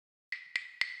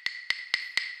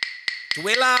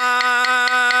Twila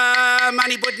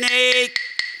Mani Budnik.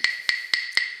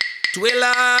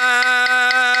 Twila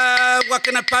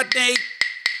Wakana Padnik.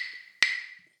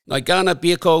 Nai Gana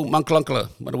Biako Manklankla,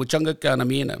 Marawachanga Gana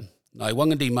Miena. Nai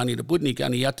Wangandi Mani the Budnik,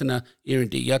 Ani Yatana,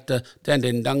 Irindi Yata,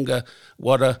 Tandendanga,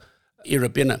 Wada,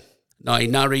 Irabina. Nai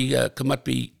Nari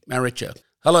Kamatpi Maricha.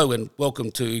 Hello and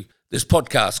welcome to this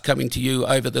podcast coming to you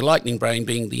over the lightning brain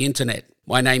being the internet.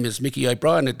 My name is Mickey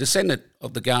O'Brien, a descendant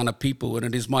of the Kaurna people, and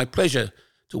it is my pleasure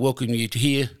to welcome you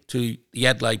here to the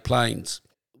Adelaide Plains.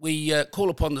 We call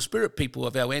upon the spirit people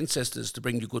of our ancestors to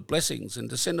bring you good blessings and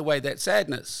to send away that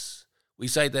sadness. We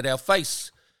say that our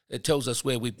face, it tells us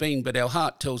where we've been, but our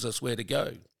heart tells us where to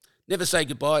go. Never say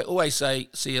goodbye, always say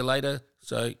see you later.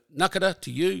 So, nakara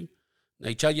to you,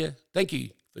 nei chaya, thank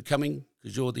you for coming,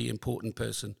 because you're the important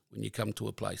person when you come to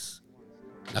a place.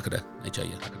 Nakara, nei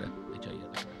chaya, nakara, nei chaya,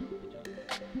 nakara.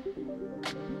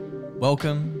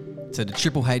 Welcome to the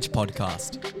Triple H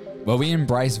podcast, where we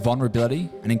embrace vulnerability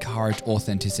and encourage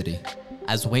authenticity.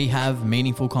 as we have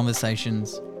meaningful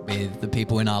conversations with the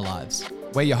people in our lives.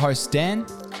 We're your hosts, Dan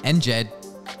and Jed,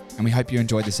 and we hope you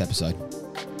enjoyed this episode.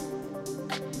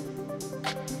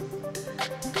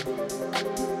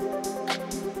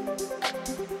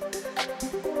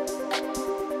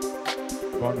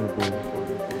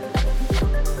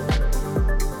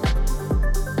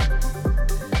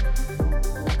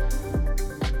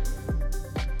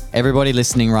 Everybody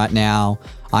listening right now,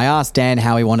 I asked Dan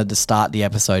how he wanted to start the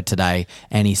episode today,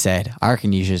 and he said, I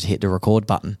reckon you should hit the record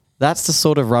button. That's the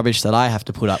sort of rubbish that I have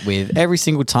to put up with every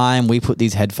single time we put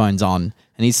these headphones on.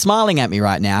 And he's smiling at me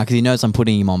right now because he knows I'm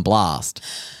putting him on blast.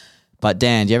 But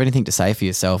Dan, do you have anything to say for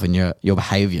yourself and your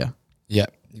behaviour? Yeah,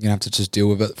 you're going to have to just deal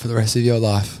with it for the rest of your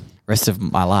life. Rest of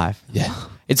my life? Yeah.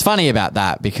 It's funny about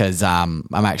that because I'm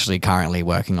actually currently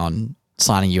working on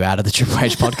signing you out of the Triple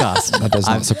H podcast. That does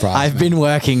not surprise me. I've been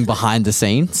working behind the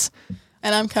scenes.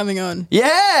 And I'm coming on.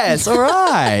 Yes, all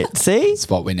right. See? That's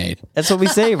what we need. That's what we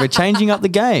see. We're changing up the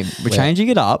game. We're changing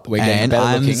it up. We're getting and better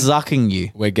I'm looking. zucking you.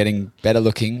 We're getting better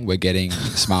looking. We're getting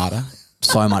smarter.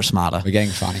 So much smarter. We're getting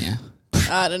funnier.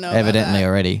 I don't know. Evidently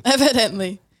already.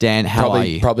 Evidently. Dan, how are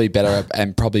you? Probably better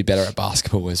at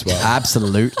basketball as well.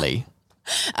 Absolutely.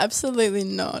 Absolutely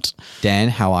not. Dan,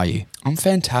 how are you? I'm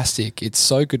fantastic. It's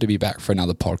so good to be back for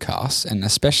another podcast, and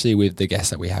especially with the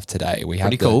guest that we have today. We have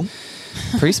Pretty cool.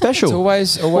 Pretty special.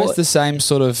 It's always the same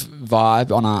sort of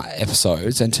vibe on our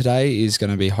episodes, and today is going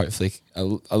to be hopefully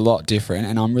a lot different,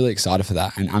 and I'm really excited for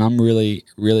that, and I'm really,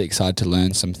 really excited to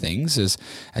learn some things.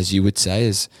 As you would say,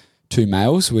 as two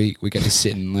males, we get to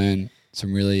sit and learn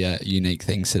some really unique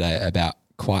things today about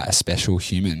quite a special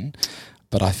human,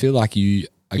 but I feel like you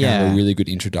are going to have a really good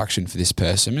introduction for this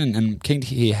person, and I'm keen to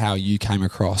hear how you came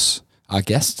across our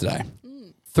guest today.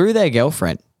 Through their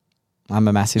girlfriend. I'm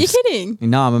a massive... You're kidding?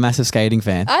 No, I'm a massive skating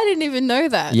fan. I didn't even know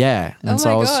that. Yeah. And so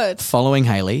I was God. following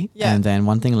Hayley, and then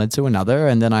one thing led to another,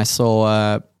 and then I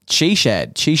saw she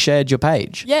shared your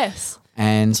page. Yes.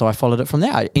 And so I followed it from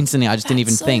there. I just didn't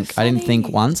even so think. I didn't think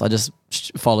funny. once. I just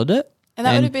followed it. And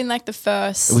that would have been like the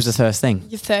first... It was the first thing.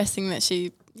 Your first thing that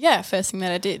she... Yeah, first thing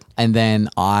that I did. And then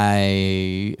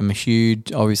I am a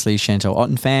huge, obviously, Chantal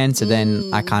Otten fan. So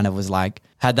then I kind of was like,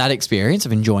 had that experience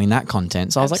of enjoying that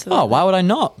content. So I was like, oh, why would I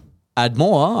not add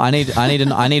more? I need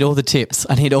all the tips.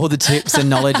 I need all the tips and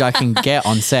knowledge I can get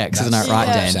on sex. Isn't that right,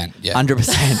 Dan? 100%. Yeah.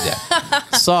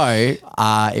 100%. So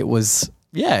it was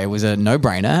a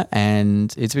no-brainer,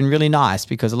 and it's been really nice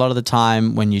because a lot of the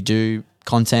time when you do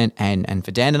content, and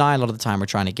for Dan and I, a lot of the time we're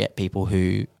trying to get people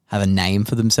who have a name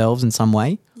for themselves in some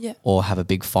way, or have a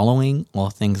big following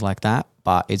or things like that.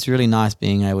 But it's really nice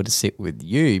being able to sit with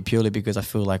you purely because I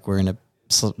feel like we're in a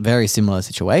very similar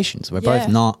situations. We're both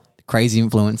not crazy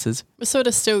influencers. We're sort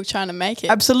of still trying to make it.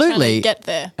 Absolutely. Trying to get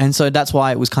there. And so that's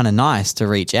why it was kind of nice to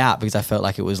reach out, because I felt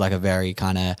like it was like a very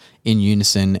kind of in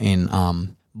unison,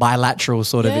 in bilateral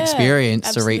sort of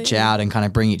experience to reach out and kind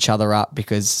of bring each other up,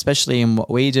 because especially in what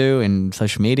we do in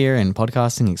social media and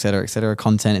podcasting, et cetera,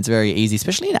 content, it's very easy,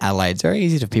 especially in Adelaide, it's very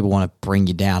easy to people want to bring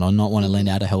you down or not want to lend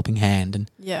out a helping hand.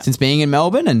 And since being in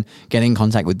Melbourne and getting in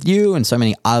contact with you and so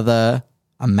many other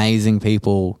amazing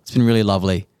people, it's been really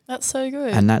lovely. That's so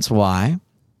good. And that's why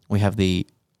we have the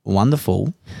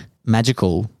wonderful,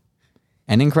 magical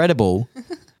and incredible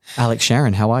Alex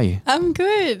Sherrin. How are you? I'm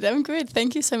good.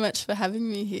 Thank you so much for having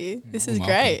me here. This is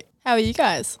great. How are you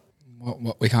guys?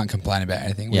 We can't complain about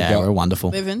anything. We're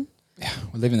wonderful. Living? Yeah,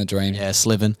 we're living the dream. Yeah,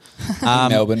 sliving.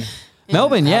 Melbourne.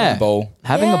 Melbourne, Having a ball.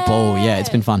 Having a ball, it's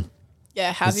been fun.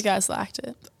 Yeah, how have you guys liked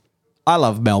it? I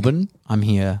love Melbourne. I'm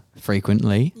here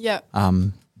frequently. Yeah. A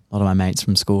lot of my mates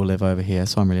from school live over here,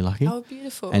 so I'm really lucky. Oh,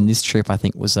 beautiful. And this trip, I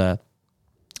think, was a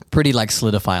pretty like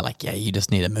solidify, like, yeah, you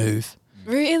just need to move.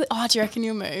 Really? Oh, do you reckon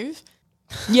you'll move?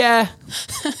 Yeah.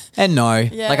 And no.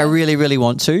 Yeah. Like I really, really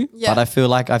want to, Yeah. but I feel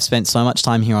like I've spent so much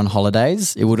time here on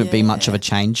holidays. It wouldn't be much of a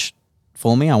change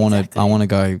for me. I want to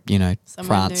go, Somewhere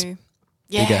France. new.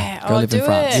 Yeah, Go live in do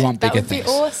France. it. You want that bigger would be things.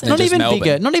 awesome. Not Not just even Melbourne.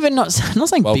 bigger. Not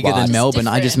saying bigger Worldwide. than Just Melbourne.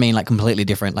 I just different. mean like completely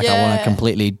different. Like I want to Yeah.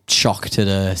 completely shock to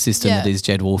the system Yeah. that is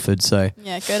Jed Wolford. So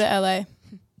Yeah, go to LA.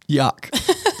 yuck.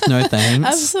 No thanks.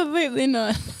 Absolutely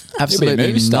not. Absolutely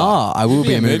movie star. not. I will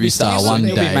be a movie star You will one be.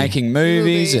 You'll be day. making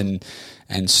movies You will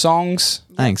and songs.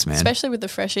 Thanks, man. Especially with the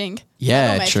fresh ink. Yeah,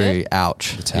 That'll make true. it.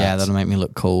 Ouch. The tats. Yeah, that'll make me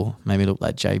look cool. Maybe look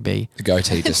like JB. The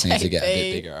goatee just needs to get a bit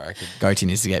JB. bigger, I reckon. Goatee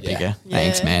needs to get Yeah. bigger. Yeah.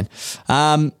 Thanks,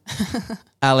 man.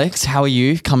 Alex, how are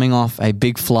you coming off a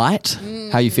big flight?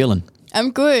 How are you feeling?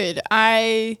 I'm good.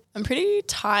 I'm pretty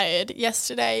tired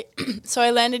yesterday. So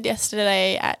I landed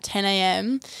yesterday at 10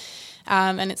 a.m.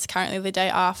 And it's currently the day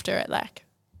after at like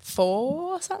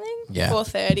 4 or something. Yeah.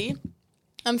 4:30.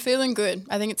 I'm feeling good.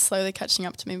 I think it's slowly catching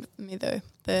up to me though.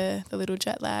 The little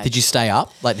jet lag. Did you stay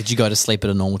up? Like, did you go to sleep at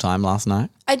a normal time last night?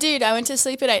 I did. I went to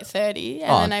sleep at 8:30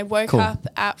 and Oh, then I woke cool. up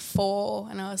at 4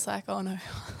 and I was like, oh no,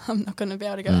 I'm not going to be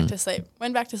able to go back to sleep.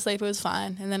 Went back to sleep, it was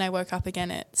fine. And then I woke up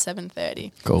again at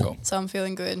 7:30. Cool. So I'm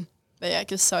feeling good. But yeah,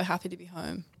 just so happy to be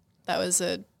home. That was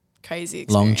a crazy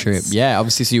experience. Long trip. Yeah,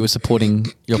 obviously, so you were supporting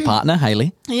your partner,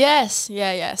 Hayley. Yes.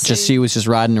 Yeah. So She was just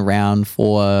riding around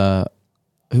for,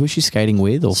 who was she skating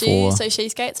with or for? So she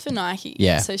skates for Nike.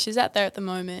 Yeah. So she's out there at the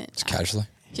moment. Just casually.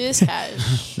 Just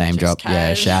cash. Name Just drop.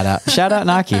 Yeah, cash. shout out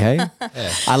Nike, hey?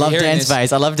 Yeah. I love Hearing Dan's this-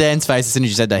 face. I love Dan's face. As soon as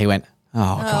you said that, he went, oh,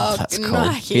 God, that's cool.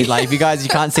 Nike. He's like, if you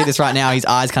can't see this right now, his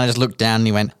eyes kind of just looked down and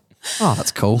he went, oh,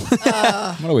 that's cool.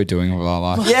 What are we doing with our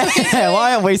life? Yeah,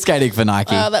 why aren't we skating for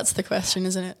Nike? That's the question,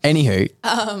 isn't it?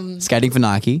 Anywho, skating for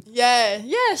Nike. Yeah.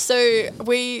 So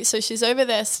she's over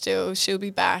there still. She'll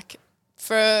be back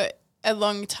for a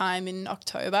long time in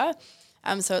October.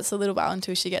 So it's a little while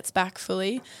until she gets back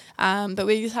fully. But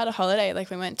we just had a holiday.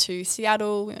 Like we went to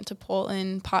Seattle, we went to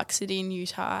Portland, Park City in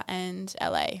Utah, and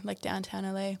LA, like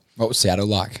downtown LA. What was Seattle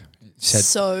like? You said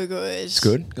So good. it's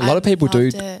good. A lot of people do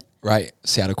loved it. rate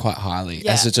Seattle quite highly.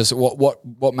 Yeah. As it's just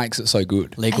what makes it so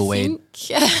good? Legal weed.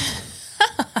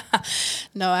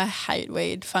 No, I hate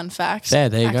weed. Fun fact. Yeah,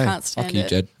 there you I go. can't stand Fuck you, it.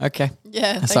 Jed. Okay.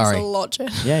 Yeah, thanks Sorry. a lot, Jed.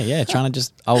 Yeah. Trying to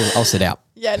just, I'll sit out.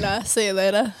 Yeah, no, see you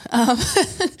later.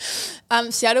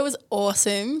 Seattle was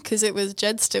awesome because it was,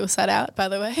 Jed still sat out, by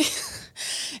the way.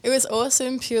 It was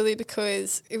awesome purely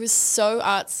because it was so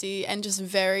artsy and just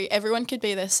everyone could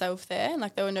be their self there. And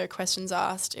like there were no questions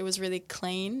asked. It was really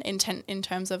clean in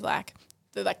terms of like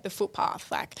the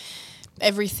footpath, like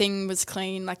everything was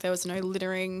clean. Like there was no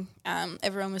littering.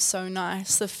 Everyone was so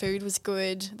nice. The food was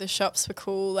good. The shops were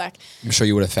cool. Like I'm sure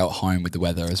you would have felt home with the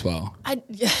weather as well.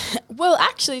 well,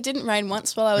 actually it didn't rain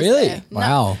once while I was Really? there. No,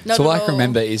 Wow. not So all at I can all.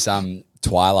 remember is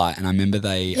Twilight, and I remember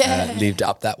they Yeah. lived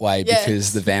up that way Yes.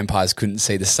 because the vampires couldn't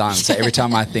see the sun. So every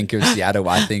time I think of Seattle,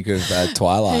 I think of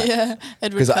Twilight. Yeah,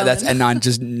 Edward Because that's Cullen. and I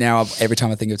just now every time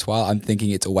I think of Twilight, I'm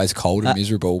thinking it's always cold and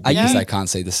miserable because you- they can't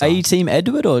see the Are sun. you team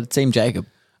Edward or team Jacob?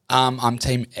 I'm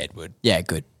Team Edward. Yeah,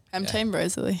 good. I'm Team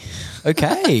Rosalie.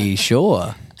 Okay,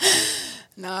 sure.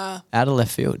 Nah, Out of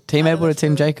left field. Team Edward or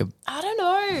team Jacob? I don't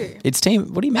know. It's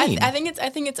team, what do you mean? I think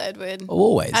it's Edward.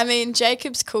 Always. I mean,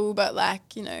 Jacob's cool, but like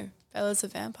Bella's a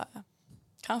vampire.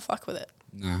 Can't fuck with it.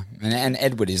 No, and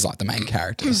Edward is like the main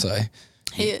character, so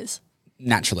He is.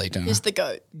 naturally He's the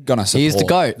goat. gonna support He is the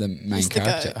goat. the main He's the goat.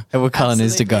 character. Edward Cullen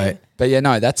is the Absolutely. goat. But yeah,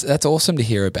 no, that's awesome to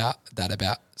hear about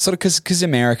sort of because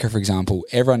America, for example,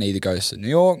 everyone either goes to New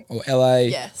York or LA,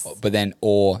 Yes.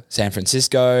 or San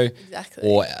Francisco, Exactly.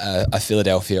 or a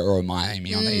Philadelphia or a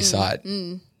Miami on the east side.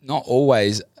 Not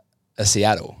always a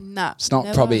Seattle. Nah, It's not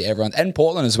never. probably everyone, and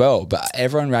Portland as well, but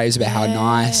everyone raves about how Yeah.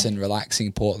 nice and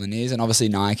relaxing Portland is, and obviously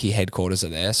Nike headquarters are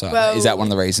there. So Well, is that one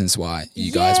of the reasons why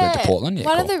you guys went to Yeah, Portland? Yeah,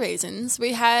 one cool. of the reasons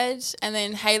we had, and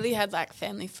then Hayley had like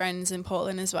family friends in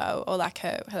Portland as well, or like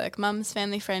her like mum's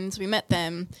family friends. We met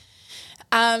them.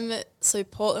 So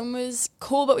Portland was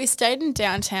cool, but we stayed in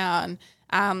downtown.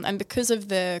 And because of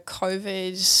the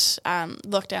COVID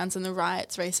lockdowns and the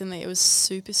riots recently, it was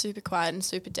super, super quiet and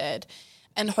super dead.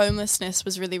 And homelessness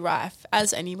was really rife,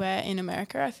 as anywhere in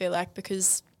America, I feel like,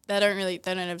 because they don't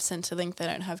have Centrelink, they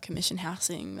don't have commission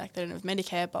housing, like they don't have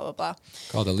Medicare, blah, blah, blah.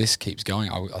 God, the list keeps going.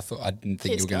 I didn't think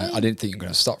Keeps you were going. I didn't think you were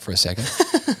gonna stop for a second.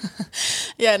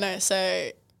 Yeah, no,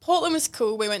 so Portland was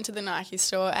cool. We went to the Nike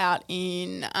store out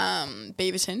in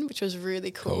Beaverton, which was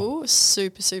really cool.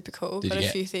 Super, super cool. Did Got you a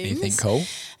get few things. anything cool?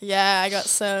 Yeah, I got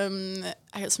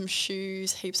some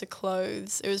shoes, heaps of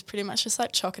clothes. It was pretty much just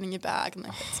like chucking in your bag and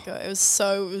like, let's go. It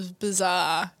was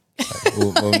bizarre.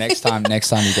 Well, next time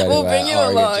you go We'll to bring you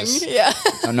Oregon, along. Yeah.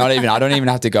 I don't even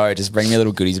have to go. Just bring me a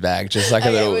little goodies bag, just like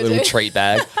a little treat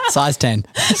bag. Size 10.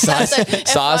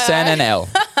 Size 10 and L.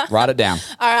 Write it down.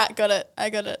 All right, got it. I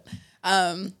got it.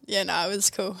 Yeah, no, it was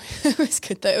cool. It was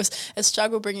good though. It was a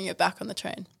struggle bringing it back on the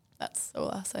train. That's all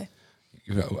I'll say.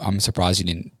 I'm surprised you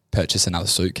didn't purchase another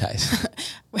suitcase.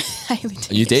 Haley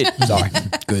did. You did. Sorry.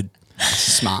 Good.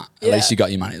 Smart. At least you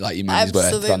got your money, like your money's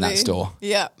worth from that store.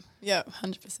 Yeah. Yeah.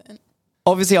 100%.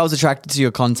 Obviously, I was attracted to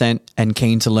your content and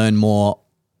keen to learn more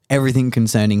everything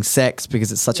concerning sex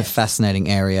because it's such a fascinating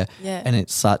area and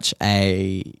it's such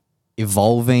a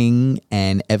evolving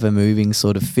and ever moving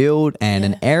sort of field and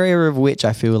an area of which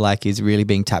I feel like is really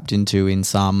being tapped into in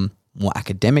some more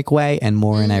academic way and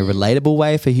more in a relatable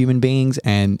way for human beings,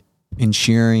 and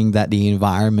ensuring that the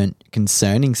environment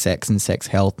concerning sex and sex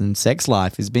health and sex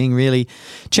life is being really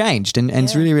changed and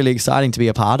it's really, really exciting to be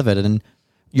a part of it. And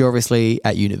you're obviously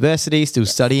at university, still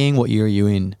studying. What year are you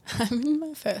in? I'm in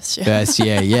my first year. First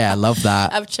year, yeah, I love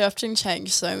that. I've chopped and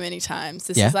changed so many times.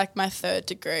 This is like my third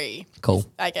degree. Cool.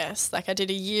 I guess. Like I did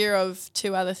a year of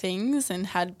 2 other things and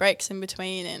had breaks in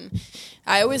between, and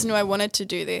I always knew I wanted to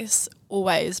do this,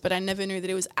 always, but I never knew that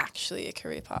it was actually a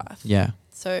career path. Yeah.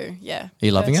 So yeah. Are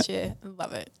you loving first it? Year, I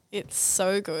love it. It's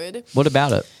so good. What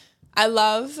about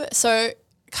it? So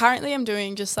currently I'm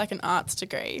doing just like an arts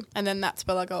degree, and then that's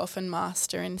where I'll go off and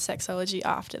master in sexology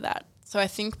after that. So I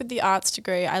think with the arts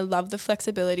degree, I love the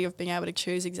flexibility of being able to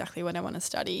choose exactly what I want to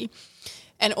study,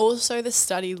 and also the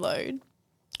study load.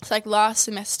 It's like last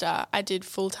semester I did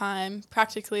full-time,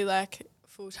 practically like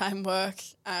full-time work,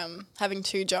 having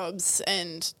 2 jobs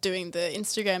and doing the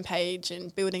Instagram page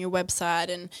and building a website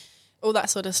and all that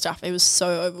sort of stuff. It was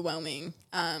so overwhelming.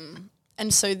 And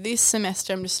so this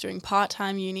semester I'm just doing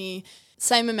part-time uni,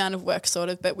 same amount of work sort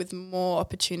of, but with more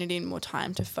opportunity and more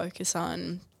time to focus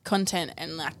on content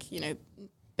and like, you know,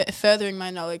 furthering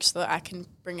my knowledge so that I can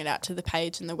bring it out to the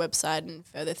page and the website and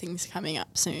further things coming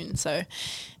up soon. So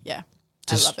yeah,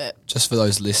 I love it. Just for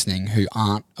those listening who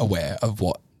aren't aware of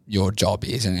what your job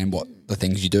is and what the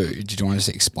things you do, did you want to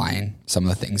just explain some of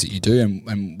the things that you do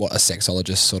and what a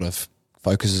sexologist sort of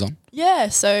focuses on? Yeah,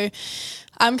 so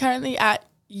I'm currently at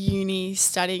uni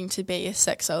studying to be a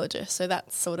sexologist, so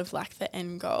that's sort of like the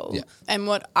end goal. Yeah. And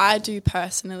what I do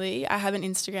personally, I have an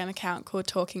Instagram account called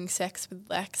Talking Sex with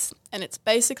Lex, and it's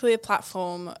basically a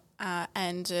platform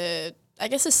and I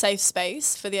guess a safe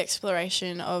space for the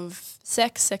exploration of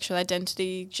sex, sexual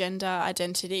identity, gender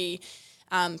identity,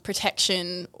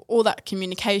 protection, all that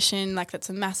communication. Like that's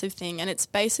a massive thing, and it's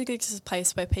basically just a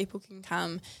place where people can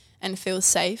come and feel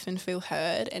safe and feel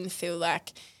heard and feel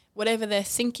like whatever they're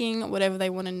thinking, whatever they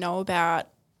want to know about,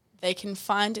 they can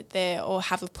find it there or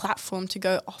have a platform to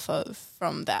go off of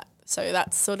from that. So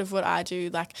that's sort of what I do.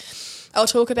 Like I'll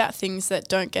talk about things that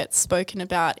don't get spoken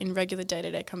about in regular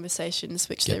day-to-day conversations,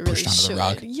 which they really pushed under the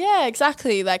rug. Yeah,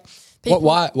 exactly. Like people,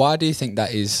 why do you think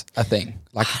that is a thing?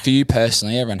 Like for you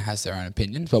personally, everyone has their own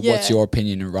opinions, but what's your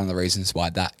opinion and one of the reasons why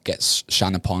that gets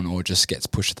shunned upon or just gets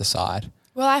pushed to the side?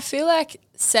 Well, I feel like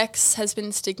sex has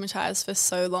been stigmatized for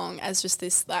so long as just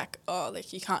this like, oh,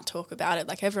 like you can't talk about it.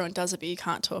 Like everyone does it, but you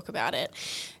can't talk about it.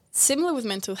 Similar with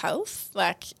mental health,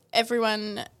 like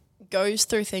everyone goes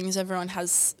through things, everyone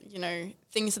has, you know,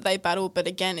 things that they battle, but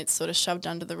again, it's sort of shoved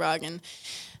under the rug. And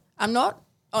I'm not,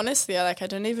 honestly, I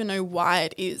don't even know why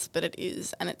it is, but it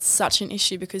is. And it's such an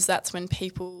issue because that's when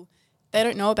people, they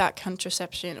don't know about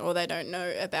contraception, or they don't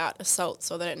know about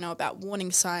assaults, or they don't know about warning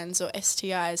signs or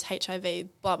STIs,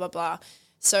 HIV, blah, blah, blah.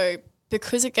 So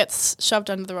because it gets shoved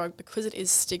under the rug, because it is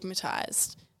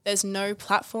stigmatized, there's no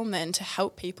platform then to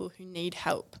help people who need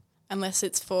help, unless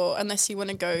you want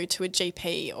to go to a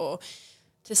GP or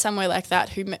to somewhere like that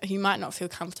who might not feel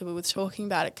comfortable with talking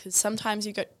about it, because sometimes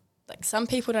some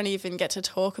people don't even get to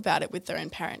talk about it with their own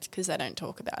parents because they don't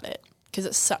talk about it, because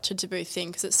it's such a taboo thing,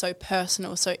 because it's so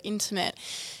personal, so intimate.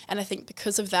 And I think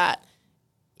because of that,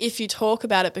 if you talk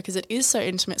about it because it is so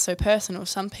intimate, so personal,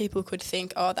 some people could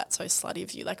think, oh, that's so slutty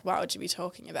of you. Like, why would you be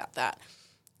talking about that?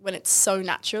 When it's so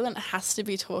natural and it has to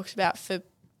be talked about for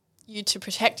you to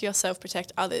protect yourself,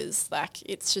 protect others. Like,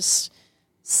 it's just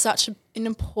such an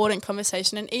important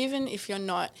conversation. And even if you're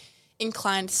not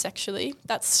inclined sexually,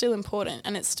 that's still important,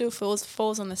 and it still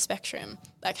falls on the spectrum.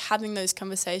 Like having those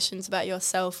conversations about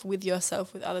yourself, with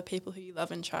other people who you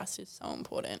love and trust is so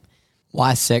important.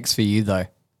 Why sex for you though?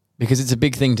 Because it's a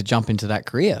big thing to jump into that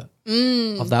career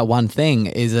of that one thing.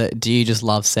 Is it, do you just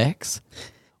love sex?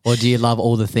 Or do you love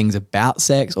all the things about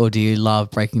sex? Or do you love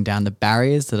breaking down the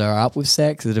barriers that are up with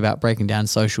sex? Is it about breaking down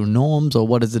social norms? Or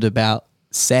what is it about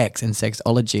sex and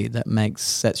sexology that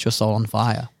sets your soul on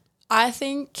fire? I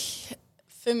think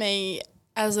for me,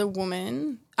 as a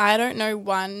woman, I don't know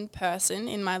one person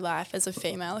in my life as a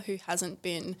female who hasn't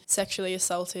been sexually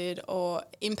assaulted or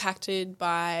impacted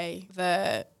by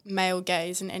the male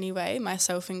gaze in any way,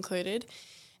 myself included.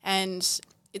 And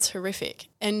it's horrific.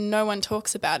 And no one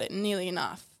talks about it nearly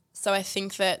enough. So I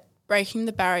think that breaking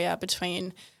the barrier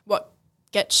between what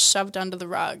gets shoved under the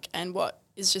rug and what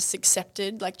is just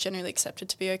accepted, like generally accepted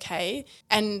to be okay,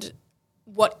 and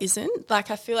what isn't, like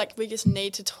I feel like we just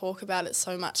need to talk about it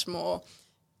so much more.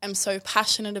 I'm so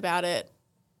passionate about it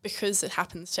because it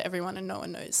happens to everyone and no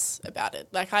one knows about it.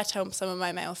 Like I tell some of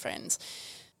my male friends,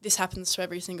 this happens to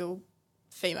every single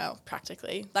female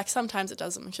practically. Like sometimes it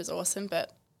doesn't, which is awesome,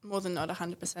 but more than not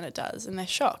 100% it does. And they're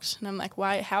shocked. And I'm like,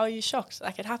 why? How are you shocked?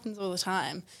 Like it happens all the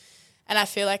time. And I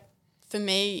feel like for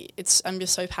me, I'm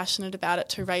just so passionate about it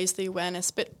to raise the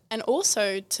awareness, and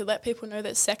also to let people know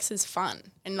that sex is fun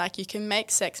and like you can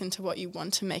make sex into what you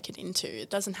want to make it into. It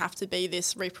doesn't have to be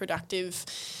this reproductive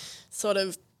sort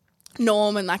of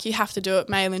norm and like you have to do it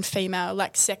male and female,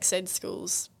 like sex ed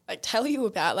schools like tell you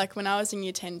about. Like when I was in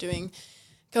year 10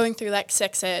 going through like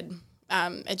sex ed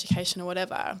education or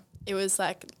whatever, it was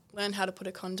like learn how to put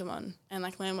a condom on and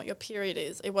like learn what your period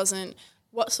is. It wasn't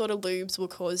what sort of lubes will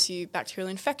cause you bacterial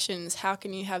infections, how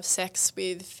can you have sex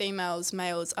with females,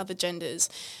 males, other genders,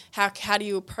 how do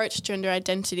you approach gender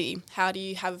identity, how do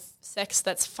you have sex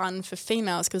that's fun for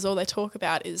females, because all they talk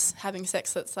about is having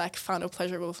sex that's like fun or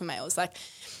pleasurable for males. Like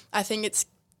I think it's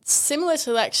similar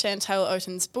to like Chantal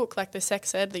Oaten's book, like the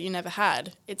sex ed that you never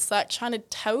had. It's like trying to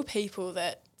tell people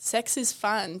that sex is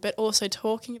fun, but also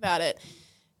talking about it.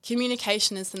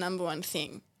 Communication is the number one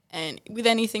thing. And with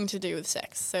anything to do with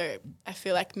sex. So I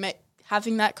feel like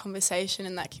having that conversation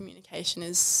and that communication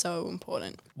is so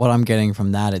important. What I'm getting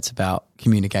from that, it's about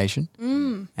communication.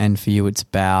 And for you, it's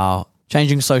about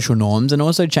changing social norms and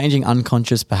also changing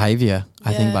unconscious behaviour,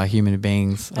 I think, by human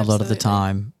beings a lot of the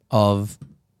time, of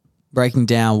breaking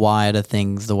down why are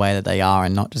things the way that they are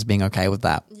and not just being okay with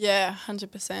that. Yeah,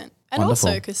 100%. And Wonderful.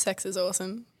 Also because sex is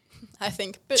awesome, I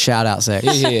think. But shout out sex.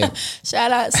 Yeah.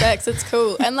 Shout out sex. It's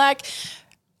cool. And like,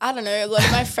 I don't know, a lot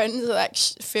of my friends like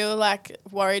feel like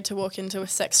worried to walk into a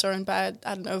sex store and buy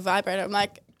a vibrator. I'm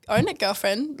like, own it,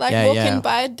 girlfriend. Like walk in,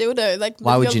 buy a dildo. Like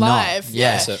why would you life. not?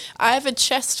 Yeah. So, I have a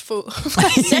chest full of my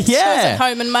sex toys at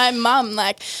home and my mum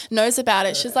like knows about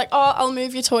it. She's like, oh, I'll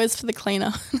move your toys for the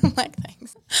cleaner. I'm like,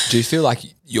 thanks. do you feel like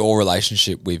your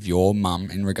relationship with your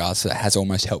mum in regards to that has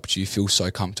almost helped you feel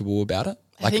so comfortable about it?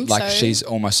 I think like so. She's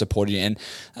almost supported you, and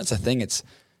that's the thing. It's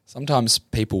sometimes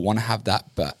people want to have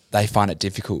that, but they find it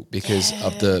difficult because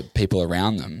of the people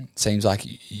around them. It seems like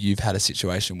you've had a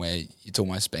situation where it's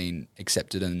almost been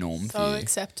accepted and a norm for you. So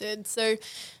accepted. So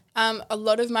a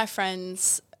lot of my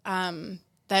friends,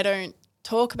 they don't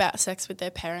talk about sex with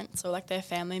their parents or like their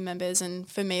family members, and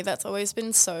for me that's always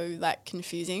been so like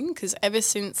confusing because ever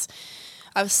since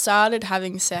I've started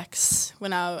having sex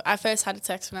I first had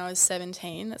sex when I was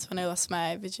 17. That's when I lost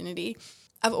my virginity.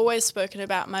 I've always spoken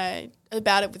about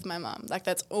it with my mum. Like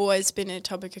that's always been a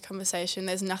topic of conversation.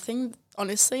 There's nothing,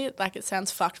 honestly, like it sounds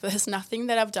fucked, but there's nothing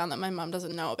that I've done that my mum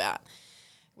doesn't know about.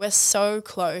 We're so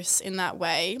close in that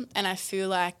way, and I feel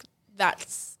like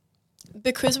that's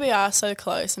because we are so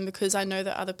close and because I know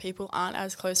that other people aren't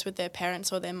as close with their parents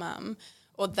or their mum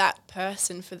or that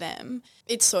person for them,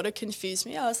 it sort of confused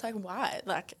me. I was like, why?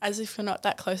 Like, as if you're not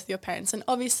that close with your parents. And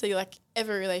obviously, like,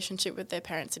 every relationship with their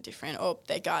parents are different or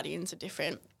their guardians are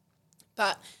different.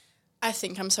 But I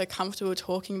think I'm so comfortable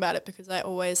talking about it because I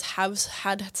always have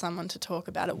had someone to talk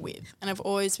about it with. And I've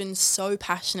always been so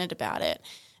passionate about it,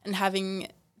 and having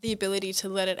the ability to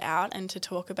let it out and to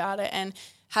talk about it and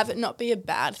have it not be a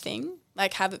bad thing.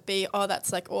 Like, have it be, oh,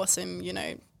 that's, like, awesome, you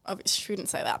know. Obviously, shouldn't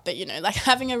say that, but, you know, like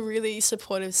having a really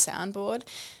supportive soundboard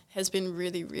has been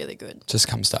really, really good. Just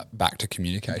comes back to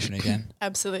communication again.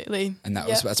 Absolutely. And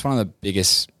that's one of the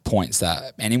biggest points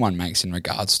that anyone makes in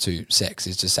regards to sex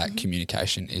is just that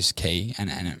communication is key,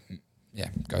 and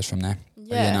it goes from there.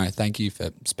 Yeah. Thank you for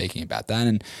speaking about that,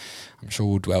 and I'm sure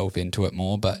we'll delve into it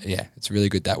more, but yeah, it's really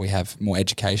good that we have more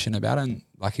education about it, and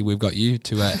lucky we've got you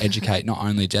to educate not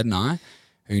only Jed and I,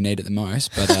 who need it the most,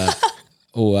 but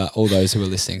all those who are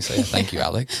listening. So yeah, thank you,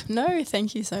 Alex. No,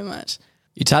 thank you so much.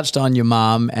 You touched on your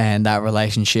mum and that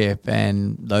relationship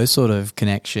and those sort of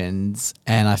connections,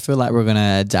 and I feel like we're going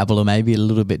to dabble maybe a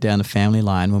little bit down the family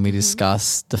line when we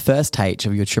discuss the first H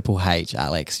of your triple H,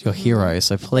 Alex, your hero.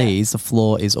 So please, the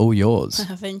floor is all yours.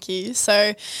 Thank you.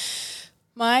 So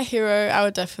my hero, I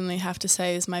would definitely have to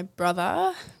say, is my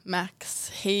brother, Max.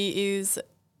 He is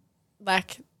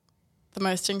like the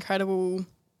most incredible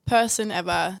person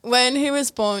ever. When he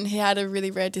was born, he had a really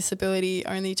rare disability.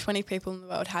 Only 20 people in the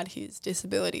world had his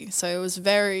disability. So it was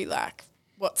very like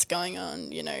what's going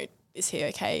on, you know, is he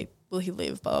okay? Will he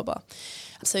live? Blah, blah, blah.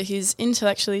 So he's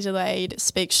intellectually delayed,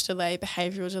 speech delay,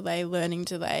 behavioural delay, learning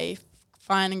delay,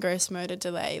 fine and gross motor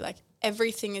delay, like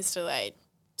everything is delayed.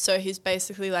 So he's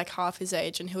basically like half his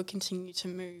age and he'll continue to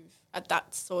move at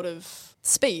that sort of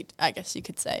speed, I guess you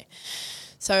could say.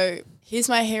 So he's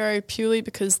my hero purely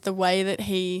because the way that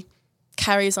he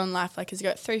carries on life, like he's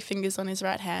got 3 fingers on his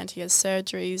right hand, he has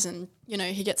surgeries and, you know,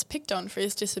 he gets picked on for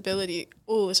his disability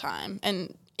all the time.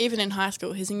 And even in high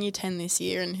school, he's in year 10 this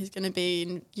year and he's going to be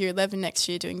in year 11 next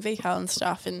year doing VCAL and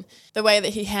stuff. And the way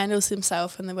that he handles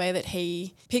himself and the way that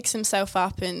he picks himself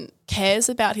up and cares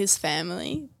about his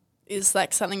family is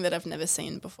like something that I've never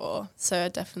seen before. So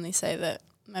I'd definitely say that,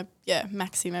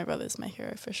 Maxie, my brother's my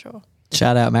hero for sure.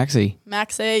 Shout out Maxie.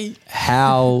 Maxie.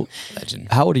 How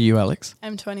old are you, Alex?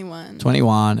 I'm 21.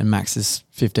 21 and Max is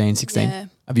 15, 16. Yeah.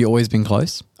 Have you always been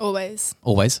close? Always.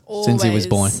 Since he was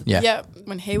born? Yeah. Yeah.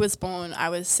 When he was born, I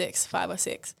was 5 or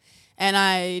 6. And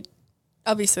I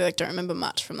obviously don't remember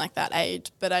much from like that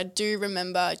age, but I do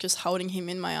remember just holding him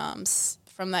in my arms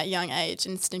from that young age,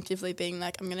 instinctively being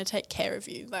like, I'm going to take care of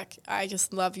you. Like, I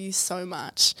just love you so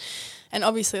much. And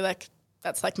obviously like,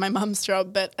 that's like my mum's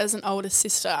job, but as an older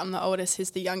sister, I'm the oldest,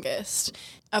 he's the youngest.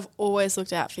 I've always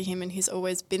looked out for him and he's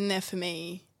always been there for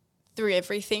me through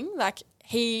everything. Like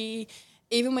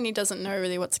even when he doesn't know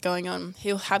really what's going on,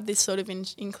 he'll have this sort of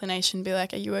inclination, be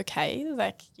like, are you okay?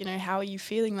 Like, you know, how are you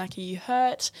feeling? Like, are you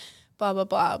hurt? Blah, blah,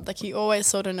 blah. Like he always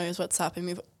sort of knows what's up and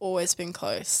we've always been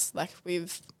close. Like we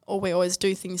always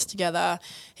do things together.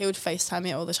 He would FaceTime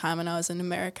me all the time when I was in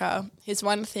America. His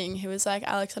one thing, he was like,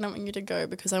 Alex, I don't want you to go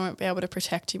because I won't be able to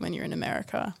protect you when you're in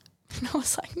America. And I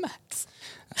was like, Max.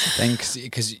 That's the thing,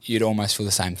 because you'd almost feel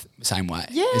the same way.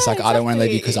 Yeah, it's like, exactly. I don't want to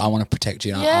leave you because I want to protect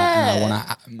you and I want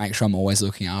to make sure I'm always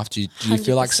looking after you. Do you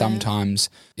feel like 100%. sometimes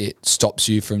it stops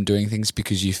you from doing things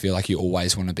because you feel like you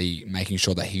always want to be making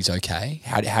sure that he's okay?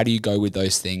 How do you go with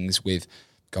those things with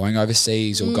going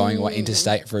overseas or going away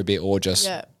interstate for a bit or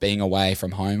just being away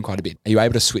from home quite a bit? Are you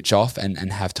able to switch off and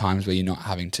have times where you're not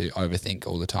having to overthink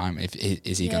all the time?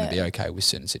 Is he going to be okay with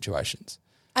certain situations?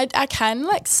 I can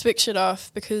like switch it off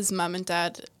because mum and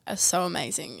dad are so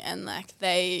amazing and like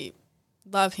they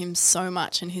love him so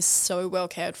much and he's so well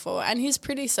cared for and he's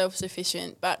pretty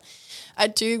self-sufficient, but I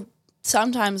do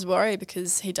sometimes worry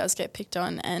because he does get picked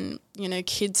on and, you know,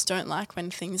 kids don't like when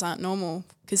things aren't normal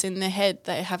because in their head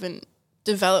they haven't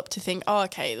developed to think, oh,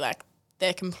 okay, like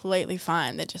they're completely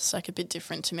fine. They're just like a bit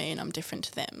different to me and I'm different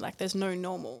to them. Like there's no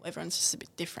normal. Everyone's just a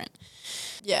bit different.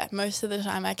 Yeah, most of the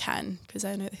time I can because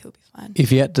I know that he'll be fine.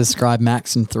 If you had to describe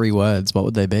Max in 3 words, what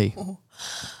would they be?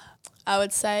 I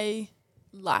would say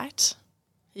light.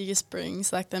 He just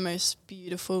brings like the most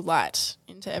beautiful light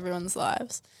into everyone's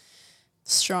lives.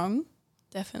 Strong,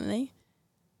 definitely.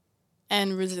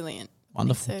 And resilient.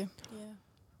 Wonderful. So, yeah.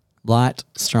 Light,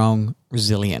 strong,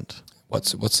 resilient.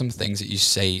 What's some things that you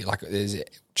see, like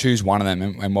choose one of them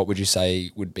and what would you say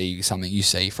would be something you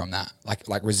see from that?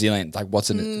 Like resilient, like what's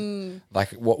it,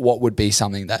 like what would be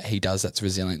something that he does that's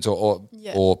resilient or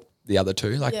the other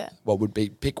two? Like what would be,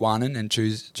 pick one and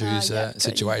choose a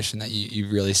situation that you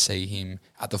really see him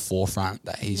at the forefront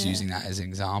that he's using that as an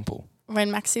example. When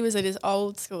Maxie was at his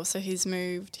old school, so he's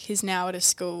now at a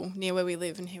school near where we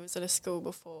live and he was at a school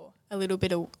before, a little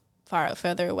bit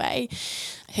further away.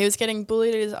 He was getting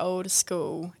bullied at his old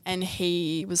school and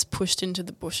he was pushed into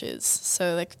the bushes.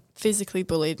 So like physically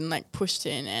bullied and like pushed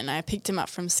in and I picked him up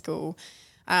from school.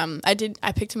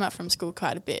 I picked him up from school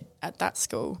quite a bit at that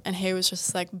school and he was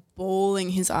just like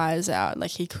bawling his eyes out.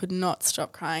 Like he could not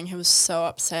stop crying. He was so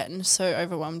upset and so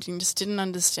overwhelmed and just didn't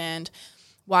understand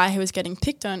why he was getting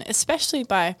picked on, especially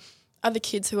by other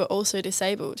kids who were also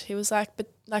disabled. He was like,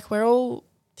 but like we're all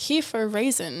here for a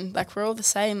reason, like we're all the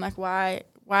same, like why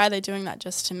are they doing that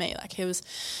just to me? Like he was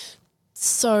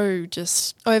so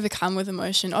just overcome with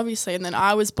emotion, obviously, and then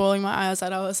I was bawling my eyes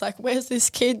out. I was like, where's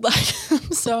this kid? Like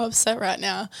I'm so upset right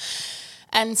now.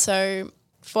 And so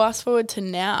fast forward to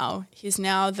now, he's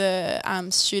now the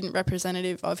student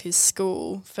representative of his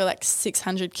school for like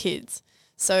 600 kids.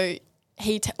 So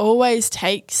he always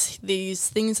takes these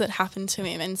things that happen to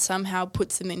him and somehow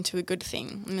puts them into a good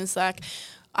thing. And it's like,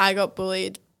 I got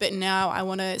bullied, but now I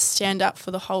want to stand up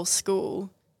for the whole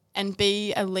school and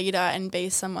be a leader and be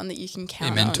someone that you can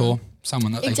count on. A mentor,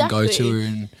 someone that they can go to.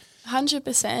 And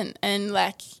 100%. And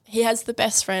like he has the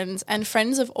best friends and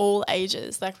friends of all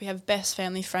ages. Like we have best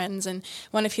family friends and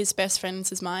one of his best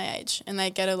friends is my age and they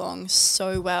get along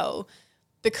so well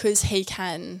because he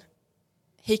can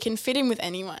fit in with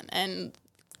anyone and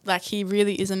like he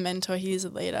really is a mentor. He is a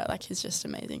leader. Like he's just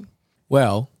amazing.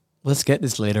 Well, Let's get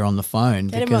this leader on the phone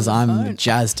Get him because on the I'm phone.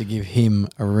 jazzed to give him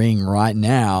a ring right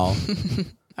now.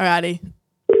 Alrighty.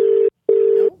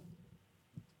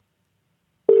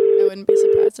 I wouldn't be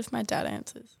surprised if my dad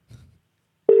answers.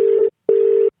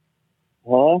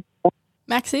 Hello?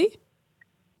 Maxie,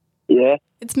 Yeah.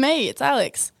 it's me. It's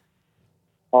Alex.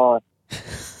 Hi.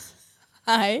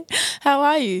 Hi. How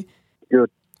are you?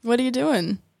 Good. What are you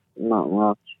doing? Not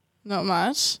much. Not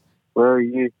much. Where are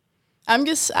you? I'm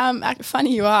just,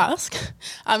 funny you ask.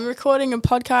 I'm recording a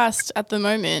podcast at the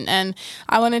moment and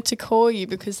I wanted to call you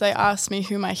because they asked me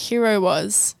who my hero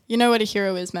was. You know what a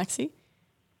hero is, Maxie?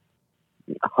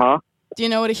 Huh? Do you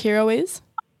know what a hero is?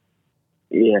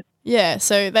 Yeah. Yeah,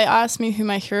 so they asked me who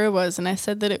my hero was and I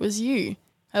said that it was you.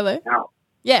 Hello? No.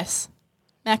 Yes.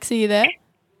 Maxie, you there?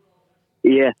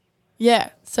 Yeah. Yeah,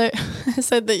 so I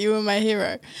said that you were my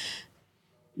hero.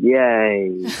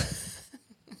 Yay.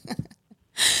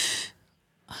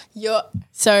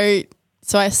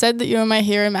 So I said that you're my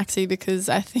hero, Maxie, because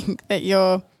I think that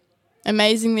you're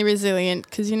amazingly resilient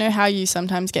because you know how you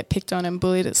sometimes get picked on and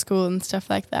bullied at school and stuff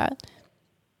like that,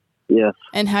 Yes.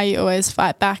 and how you always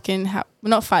fight back and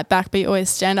not fight back, but you always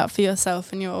stand up for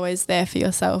yourself and you're always there for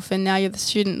yourself, and now you're the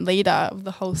student leader of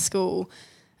the whole school,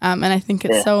 and I think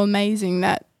it's so amazing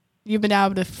that you've been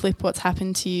able to flip what's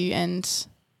happened to you and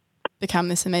become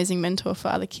this amazing mentor for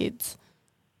other kids.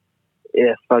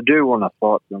 Yes, I do want to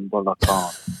fight them, but I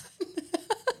can't.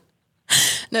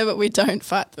 No, but we don't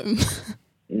fight them.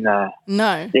 No.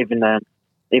 No. Even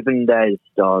they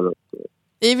started.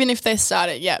 Even if they start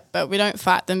it, yeah, but we don't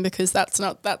fight them because that's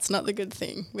not the good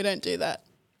thing. We don't do that.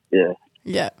 Yeah.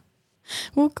 Yeah.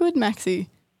 Well, good, Maxie.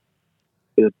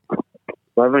 Good.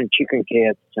 We're having chicken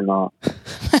cats tonight.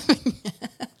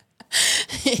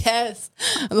 Yes.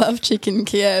 I love chicken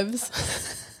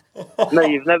Kievs. No,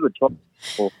 you've never tried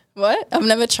before. What? I've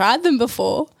never tried them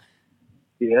before.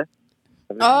 Yeah.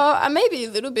 Oh, maybe a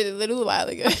little while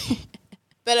ago.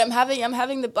 But I'm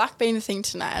having the black bean thing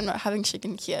tonight. I'm not having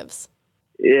chicken Kievs.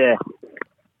 Yeah.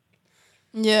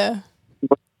 Yeah.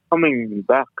 Coming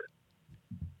back.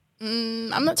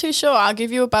 I'm not too sure. I'll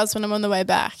give you a buzz when I'm on the way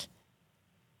back.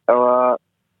 Alright.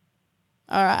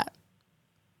 All right.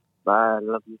 Bye.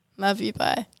 Love you. Love you.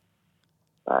 Bye.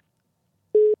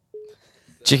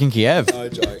 Chicken Kiev. No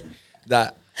joke.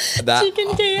 That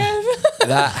Chicken Kiev.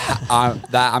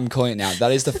 that I'm calling it now.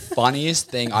 That is the funniest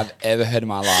thing I've ever heard in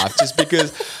my life. Just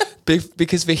because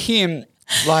for him,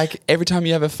 like every time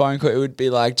you have a phone call, it would be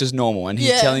like just normal, and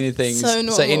he's telling you things. so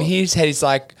normal. So in his head, he's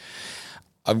like,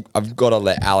 I've got to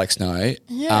let Alex know.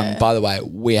 Yeah. By the way,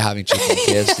 we're having chicken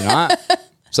Kievs tonight,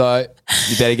 so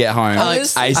you better get home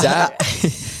Alex-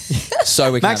 ASAP.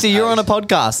 So we can Maxie, have you're on a Alex.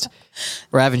 podcast.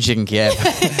 We're having chicken Kiev.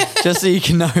 Just so you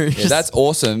can know. Yeah, that's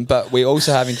awesome, but we're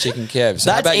also having chicken Kievs.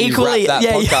 So how That's about equally- you wrap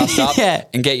that yeah, podcast up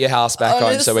and get your house back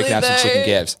home so we can have some Honestly, chicken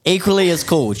though. Kievs. equally as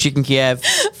cool. Chicken Kiev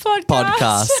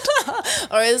podcast.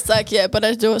 Or it's like, yeah, but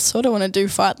I sort of want to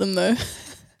fight them though.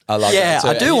 I love Yeah,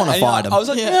 that. I do wanna you know, fight 'em. I was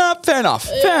like, yeah, fair enough.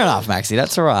 Fair enough, Maxie.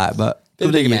 That's all right, but Bit good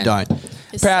of that a you man. don't.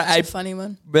 It's Proud- such hey, a funny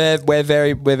one. We're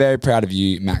very proud of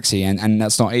you, Maxie, and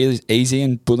that's not easy,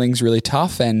 and bullying's really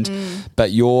tough,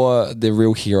 but you're the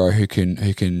real hero who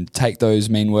can take those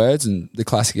mean words and the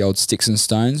classic old sticks and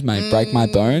stones may break my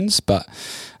bones, but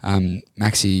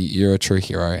Maxie, you're a true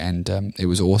hero, and it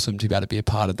was awesome to be able to be a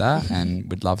part of that, and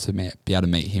we'd love to be able to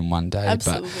meet him one day.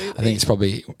 Absolutely. But I think it's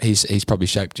probably he's probably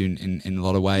shaped you in a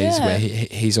lot of ways Yeah. where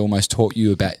he's almost taught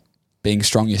you about being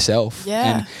strong yourself.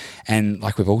 Yeah. And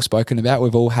like we've all spoken about,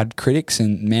 we've all had critics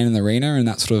and man in the arena and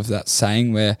that sort of that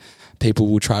saying where people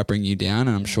will try to bring you down.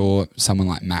 And I'm sure someone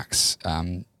like Max,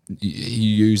 you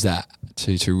use that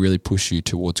to really push you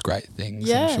towards great things.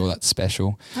 Yeah. I'm sure that's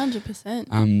special.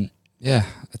 100%. Yeah,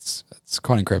 it's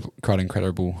quite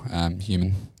incredible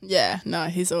human. Yeah, no,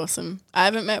 he's awesome. I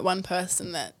haven't met one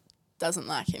person that doesn't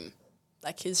like him.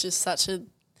 Like he's just such an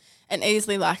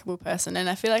easily likable person, and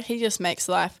I feel like he just makes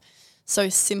life so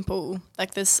simple.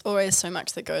 Like there's always so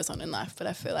much that goes on in life, but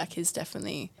I feel like he's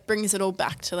definitely brings it all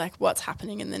back to like what's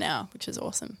happening in the now, which is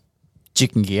awesome.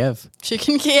 Chicken Kiev.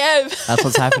 Chicken Kiev. That's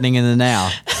what's happening in the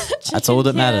now. That's all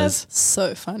that Kiev. matters.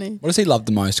 So funny. What does he love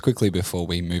the most? Quickly before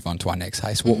we move on to our next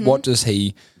case, Mm-hmm. what does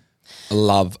he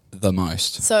love the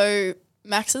most? So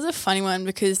Max is a funny one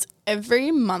because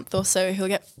every month or so he'll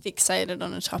get fixated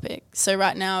on a topic. So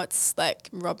right now it's like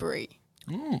robbery.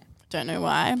 Don't know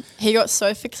why. He got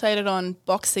so fixated on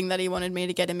boxing that he wanted me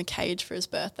to get him a cage for his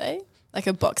birthday, like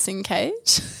a boxing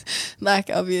cage.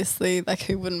 Like obviously, like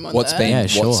who wouldn't want What's that? been Yeah,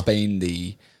 sure. what's been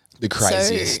the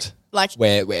craziest? Like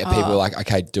where people are like,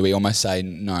 okay, do we almost say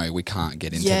no? We can't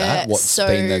get into that. What's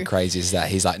been the craziest that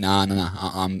he's like, no, I'm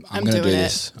going to do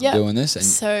this. I'm doing this. And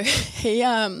so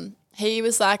he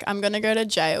was like, I'm going to go to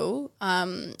jail.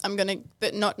 I'm going to,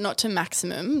 but not to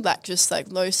maximum, like just like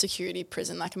low security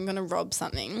prison. Like I'm going to rob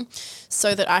something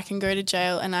so that I can go to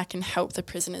jail and I can help the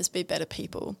prisoners be better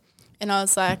people. And I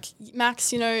was like,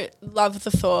 Max, love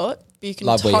the thought. You can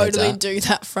totally do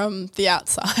that from the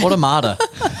outside. What a martyr.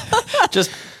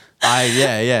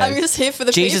 Yeah. I'm just here for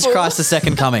the Jesus people. Christ, the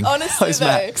second coming. Honestly, though.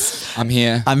 Max. I'm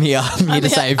here. I'm here to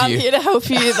save you. I'm here to help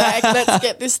you. Like, let's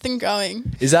get this thing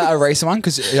going. Is that a recent one?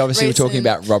 Because obviously we're talking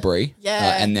about robbery.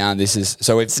 Yeah. And now this is,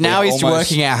 so it's now he's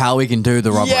working out how we can do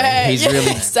the robbery. Yeah, He's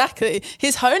really exactly.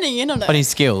 He's honing in on it. on his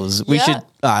skills. We should,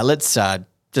 let's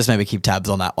just maybe keep tabs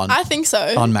on that one. I think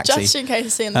so. On Maxie. Just in case you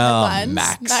see in the headlines.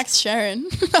 Max Sherrin,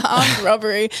 armed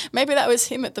robbery. Maybe that was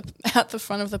him out the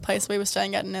front of the place we were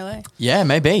staying at in LA. Yeah,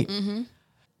 maybe. Mm-hmm.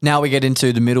 Now we get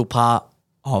into the middle part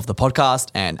of the podcast,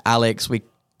 and Alex, we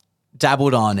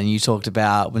dabbled on, and you talked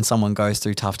about when someone goes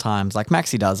through tough times, like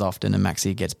Maxie does often, and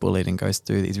Maxie gets bullied and goes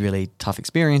through these really tough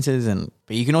experiences,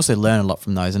 but you can also learn a lot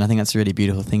from those. And I think that's a really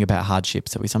beautiful thing about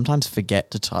hardships that we sometimes forget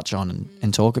to touch on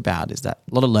and talk about, is that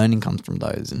a lot of learning comes from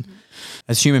those. And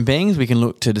as human beings, we can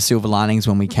look to the silver linings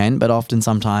when we can, but often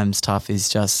sometimes tough is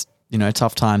just,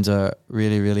 tough times are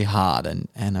really, really hard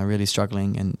and are really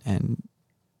struggling and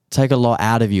take a lot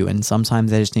out of you, and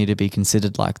sometimes they just need to be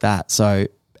considered like that. So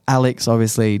Alex,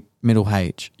 obviously middle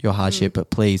H, your hardship,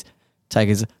 but please take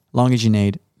as long as you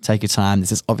need, take your time.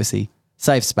 This is obviously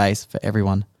safe space for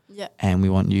everyone. Yeah. And we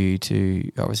want you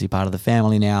to obviously part of the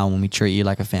family now, and we treat you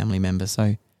like a family member.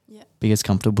 So be as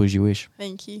comfortable as you wish.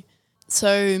 Thank you.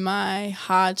 So my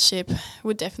hardship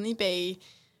would definitely be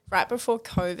right before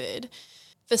COVID.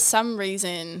 For some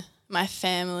reason, my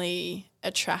family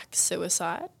attracts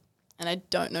suicide. And I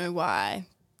don't know why.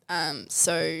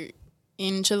 So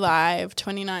in July of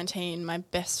 2019, my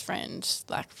best friend,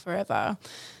 like forever,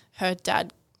 her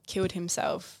dad killed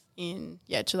himself in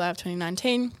July of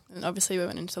 2019. And obviously we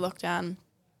went into lockdown.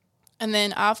 And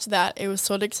then after that, it was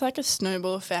sort of just like a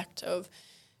snowball effect of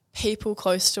people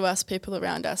close to us, people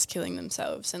around us killing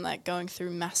themselves and like going through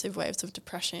massive waves of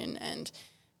depression and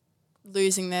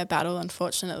losing their battle,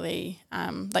 unfortunately,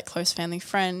 like close family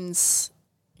friends.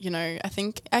 I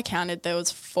think I counted there was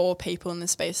 4 people in the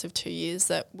space of 2 years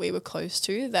that we were close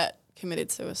to that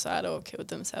committed suicide or killed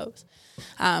themselves.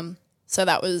 So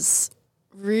that was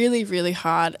really, really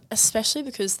hard, especially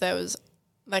because there was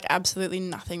like absolutely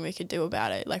nothing we could do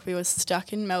about it. Like we were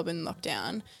stuck in Melbourne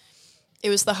lockdown. It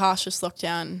was the harshest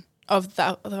lockdown of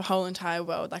the whole entire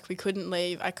world. Like we couldn't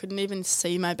leave. I couldn't even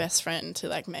see my best friend to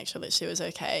like make sure that she was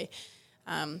okay.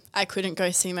 I couldn't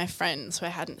go see my friends who I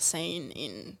hadn't seen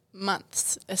in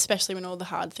months, especially when all the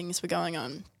hard things were going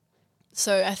on.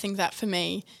 So I think that for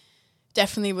me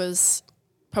definitely was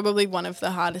probably one of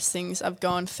the hardest things I've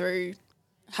gone through,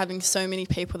 having so many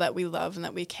people that we love and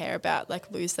that we care about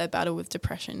like lose their battle with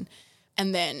depression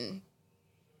and then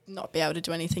not be able to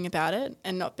do anything about it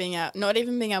and not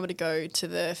even being able to go to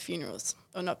the funerals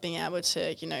or not being able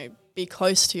to, be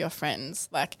close to your friends.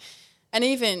 And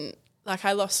even like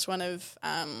I lost one of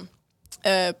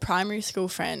a primary school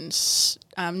friend,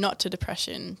 not to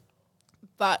depression,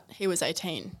 but he was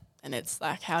 18, and it's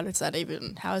like, how is that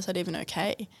even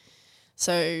okay?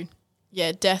 So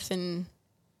yeah, death and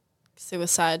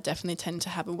suicide definitely tend to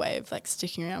have a way of like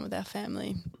sticking around with our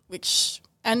family,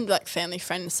 and like family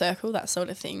friend circle, that sort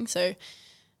of thing. So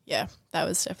yeah, that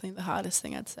was definitely the hardest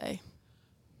thing I'd say.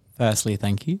 Firstly,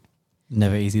 thank you.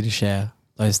 Never easy to share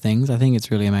those things. I think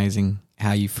it's really amazing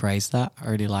how you phrase that.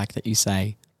 I really like that you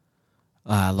say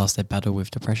lost their battle with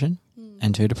depression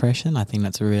and to depression. I think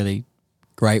that's a really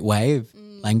great way of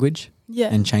language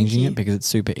and changing it, because it's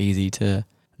super easy to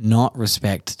not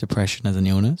respect depression as an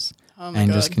illness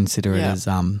and just consider it as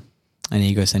an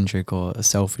egocentric or a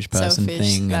selfish person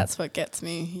thing. That's what gets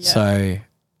me. Yeah. So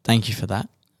thank you for that.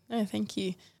 No, thank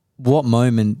you. What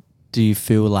moment do you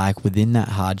feel like within that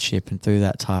hardship and through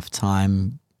that tough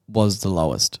time was the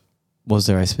lowest? Was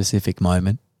there a specific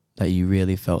moment that you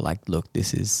really felt like, look,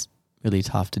 this is really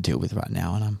tough to deal with right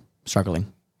now and I'm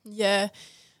struggling? Yeah.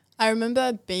 I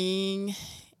remember being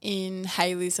in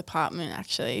Hayley's apartment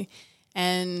actually,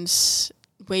 and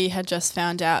we had just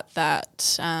found out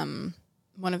that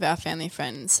one of our family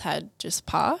friends had just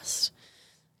passed,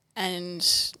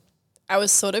 and I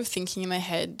was sort of thinking in my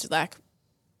head, like,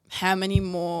 how many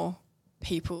more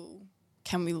people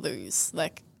can we lose?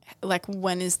 Like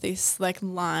when is this like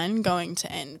line going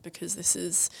to end? Because this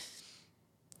is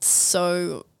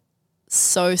so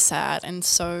sad and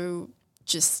so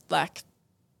just like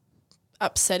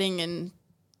upsetting and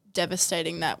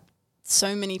devastating that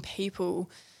so many people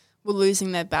were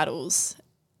losing their battles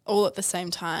all at the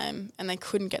same time and they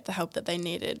couldn't get the help that they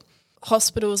needed.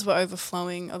 Hospitals were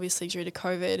overflowing, obviously due to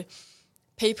COVID.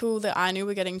 People that I knew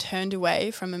were getting turned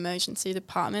away from emergency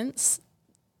departments.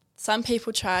 Some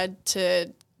people tried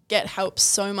to get help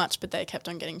so much, but they kept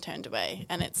on getting turned away.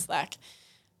 And it's like,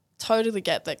 totally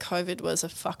get that COVID was a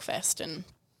fuckfest and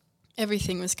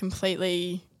everything was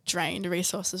completely drained,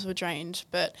 resources were drained.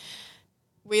 But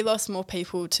we lost more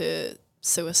people to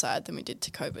suicide than we did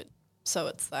to COVID. So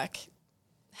it's like,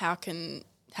 how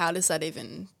does that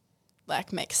even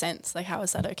like make sense? Like, how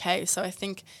is that okay? So I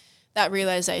think that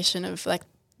realization of like,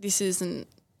 this isn't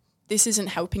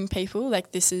helping people,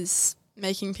 like this is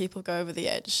making people go over the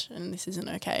edge and this isn't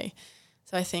okay.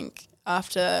 So I think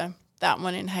after that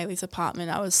one in Hayley's apartment,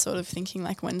 I was sort of thinking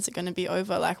like, when's it going to be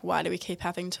over? Like, why do we keep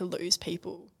having to lose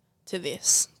people to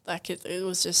this? Like it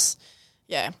was just,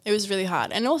 yeah, it was really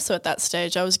hard. And also at that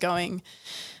stage I was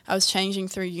changing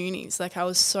through unis. Like I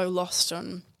was so lost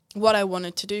on what I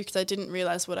wanted to do because I didn't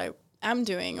realize what I am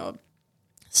doing or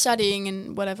studying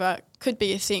and whatever could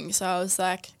be a thing. So I was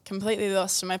like completely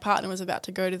lost and my partner was about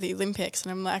to go to the Olympics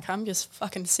and I'm like, I'm just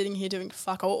fucking sitting here doing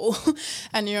fuck all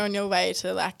and you're on your way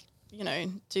to like, you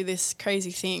know, do this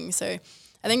crazy thing. So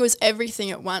I think it was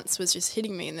everything at once was just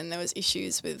hitting me and then there was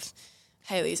issues with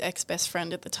Hayley's ex-best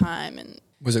friend at the time. And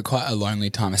was it quite a lonely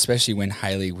time, especially when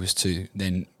Hayley was to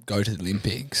then go to the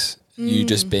Olympics? You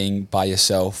just being by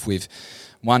yourself with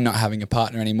one, not having a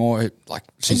partner anymore, like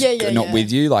she's not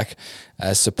with you, like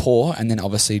support, and then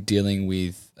obviously dealing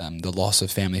with the loss of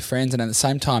family friends, and at the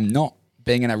same time not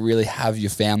being able to really have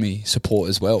your family support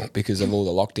as well because of all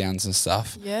the lockdowns and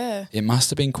stuff. Yeah. It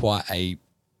must have been quite a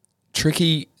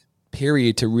tricky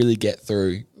period to really get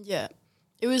through. Yeah.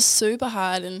 It was super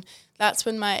hard and that's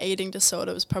when my eating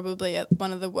disorder was probably at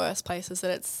one of the worst places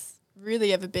that it's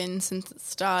really ever been since it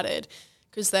started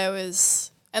because there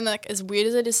was... And, like, as weird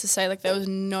as it is to say, like, there was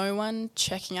no one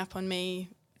checking up on me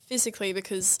physically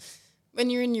because when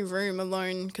you're in your room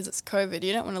alone because it's COVID,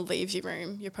 you don't want to leave your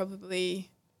room. You're probably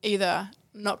either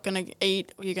not going to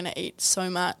eat or you're going to eat so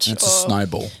much. And it's a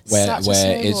snowball where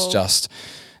it's just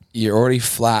you're already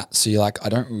flat, so you're like, I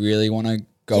don't really want to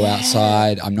go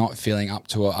outside. I'm not feeling up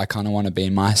to it. I kind of want to be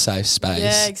in my safe space.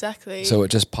 Yeah, exactly. So it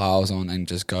just piles on and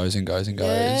just goes and goes and goes.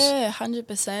 Yeah,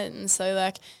 100%. And so,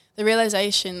 like, the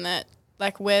realisation that,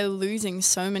 like, we're losing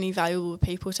so many valuable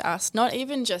people to us, not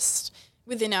even just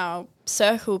within our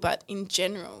circle, but in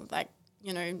general. Like,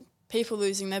 you know, people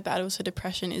losing their battle to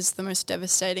depression is the most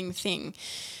devastating thing.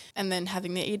 And then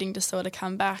having the eating disorder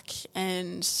come back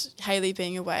and Hayley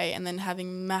being away and then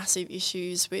having massive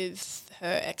issues with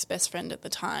her ex-best friend at the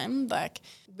time, like,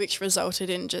 which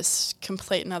resulted in just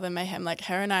complete another mayhem. Like,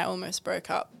 her and I almost broke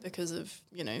up because of,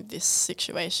 you know, this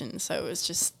situation. So it was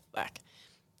just, like,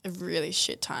 a really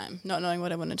shit time, not knowing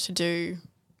what I wanted to do.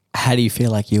 How do you feel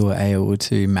like you were able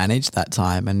to manage that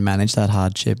time and manage that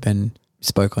hardship? And you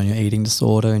spoke on your eating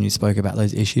disorder and you spoke about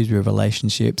those issues with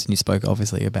relationships and you spoke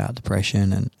obviously about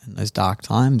depression and those dark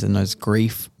times and those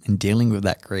grief and dealing with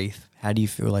that grief. How do you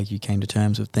feel like you came to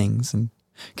terms with things and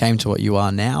came to what you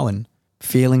are now and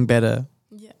feeling better,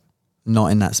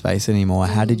 not in that space anymore?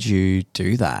 How did you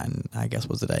do that? And I guess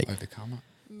was it overcome it?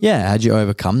 Yeah, how did you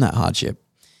overcome that hardship?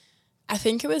 I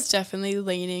think it was definitely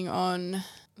leaning on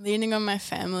my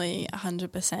family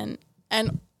 100%.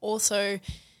 And also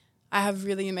I have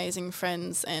really amazing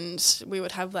friends and we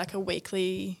would have like a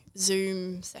weekly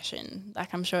Zoom session.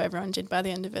 Like I'm sure everyone did by the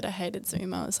end of it. I hated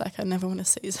Zoom. I was like, I never want to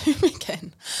see Zoom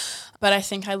again. But I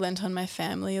think I lent on my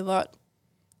family a lot.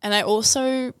 And I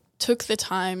also took the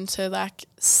time to like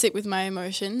sit with my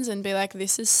emotions and be like,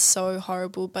 this is so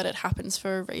horrible, but it happens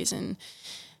for a reason.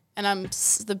 And I'm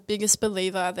the biggest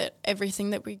believer that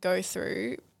everything that we go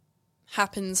through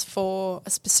happens for a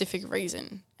specific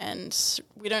reason. And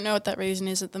we don't know what that reason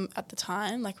is at the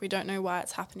time. Like, we don't know why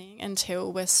it's happening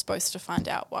until we're supposed to find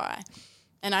out why.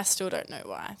 And I still don't know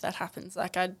why that happens.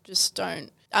 Like, I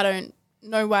don't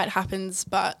know why it happens,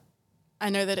 but I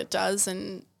know that it does,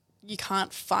 and you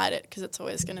can't fight it because it's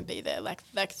always going to be there. Like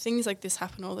things like this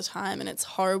happen all the time and it's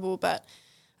horrible, but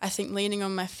I think leaning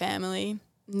on my family,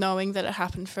 knowing that it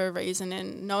happened for a reason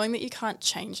and knowing that you can't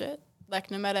change it,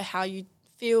 like no matter how you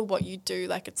feel, what you do,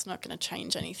 like it's not going to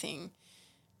change anything,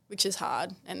 which is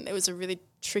hard. And it was a really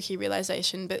tricky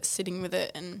realisation, but sitting with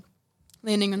it and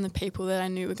leaning on the people that I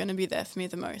knew were going to be there for me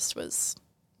the most was,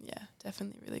 yeah,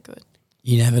 definitely really good.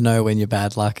 You never know when your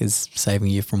bad luck is saving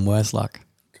you from worse luck.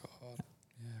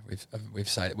 We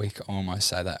almost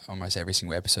say that almost every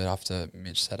single episode after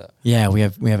Mitch said it. Yeah, we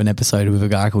have an episode with a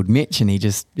guy called Mitch, and he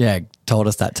just told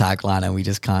us that tagline, and we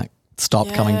just can't stop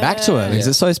coming back to it because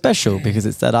it's so special, because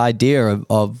it's that idea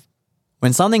of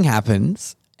when something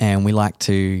happens and we like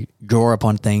to draw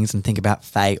upon things and think about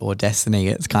fate or destiny.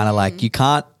 It's kind of like you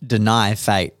can't deny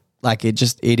fate. Like it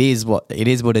is what it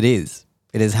is.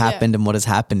 It has happened, and what has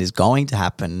happened is going to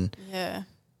happen. Yeah.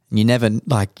 You never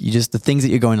the things that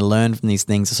you're going to learn from these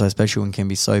things are so special and can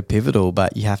be so pivotal,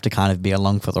 but you have to kind of be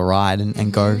along for the ride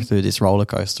and go through this roller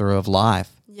coaster of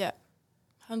life. Yeah.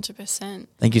 100%.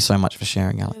 Thank you so much for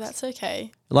sharing, Alex. Yeah, that's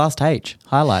okay. Last H,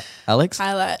 highlight, Alex.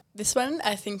 Highlight. This one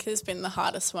I think has been the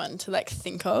hardest one to like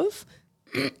think of.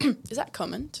 Is that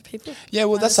common to people? Yeah,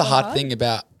 well, that's the so hard thing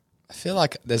about. I feel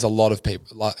like there's a lot of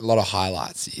people, like a lot of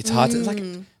highlights. It's hard to it's like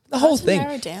the whole to thing.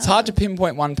 narrow down. It's hard to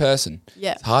pinpoint one person.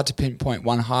 Yeah. It's hard to pinpoint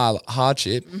one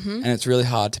hardship, and it's really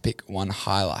hard to pick one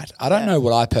highlight. I don't know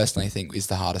what I personally think is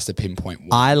the hardest to pinpoint.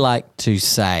 I like to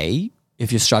say,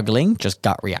 if you're struggling, just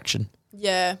gut reaction.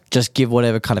 Yeah. Just give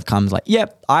whatever kind of comes. Like,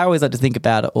 yep. I always like to think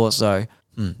about it also.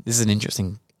 This is an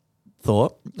interesting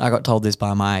thought. I got told this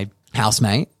by my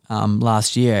housemate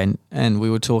last year, and we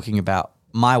were talking about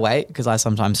my weight, because I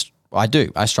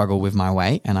struggle with my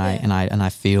weight, and I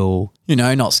feel,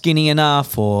 not skinny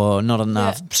enough or not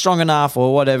enough strong enough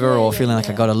or whatever, or feeling like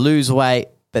I got to lose weight.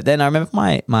 But then I remember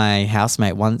my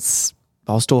housemate once,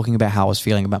 I was talking about how I was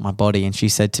feeling about my body, and she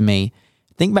said to me,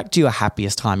 think back to your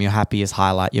happiest time, your happiest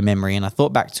highlight, your memory. And I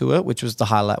thought back to it, which was the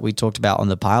highlight we talked about on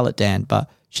the pilot, Dan.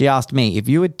 But she asked me, if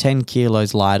you were 10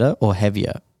 kilos lighter or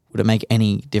heavier, would it make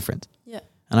any difference? Yeah.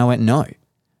 And I went, no,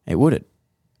 it wouldn't.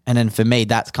 And then for me,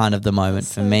 that's kind of the moment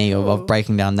for me of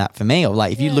breaking down that for me. Of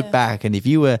like, if you look back and if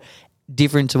you were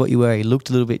different to what you were, you looked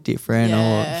a little bit different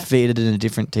or fitted in a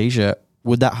different T-shirt,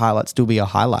 would that highlight still be a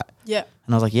highlight? Yeah.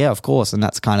 And I was like, yeah, of course. And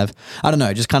that's kind of, I don't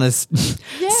know, just kind of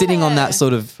sitting on that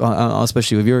sort of,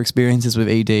 especially with your experiences with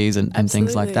EDs and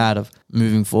things like that of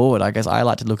moving forward. I guess I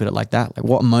like to look at it like that. Like,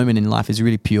 what moment in life is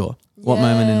really pure? What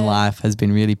moment in life has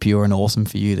been really pure and awesome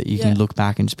for you that you can look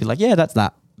back and just be like, yeah, that's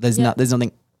that. There's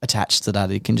nothing attached to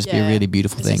that. It can just be a really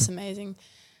beautiful thing. It's amazing.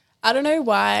 I don't know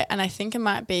why, and I think it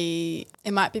might be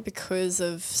because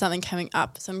of something coming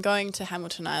up. So I'm going to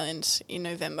Hamilton Island in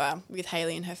November with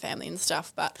Hayley and her family and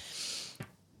stuff. But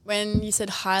when you said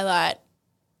highlight,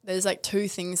 there's like two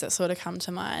things that sort of come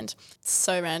to mind. It's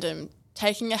so random.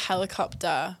 Taking a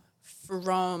helicopter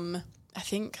from, I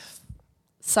think,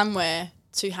 somewhere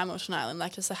to Hamilton Island,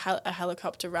 like just a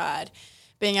helicopter ride.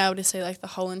 Being able to see like the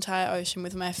whole entire ocean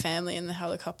with my family in the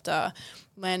helicopter,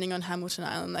 landing on Hamilton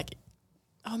Island, like,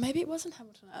 oh, maybe it wasn't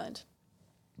Hamilton Island.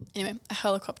 Anyway, a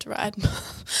helicopter ride.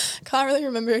 Can't really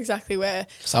remember exactly where.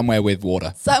 Somewhere with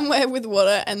water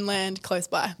And land close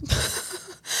by.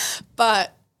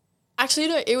 But actually,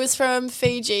 no, it was from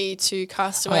Fiji to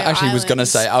Castaway Island. I was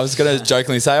going to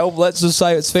jokingly say, let's just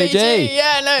say it's Fiji.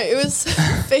 Yeah, no, it was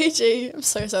Fiji. I'm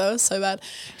so sorry, that was so bad.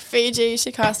 Fiji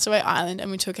to Castaway Island,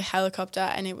 and we took a helicopter,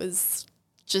 and it was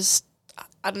just,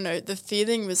 I don't know, the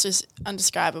feeling was just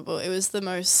undescribable. It was the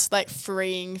most like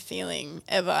freeing feeling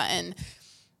ever, and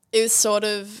it was sort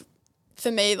of,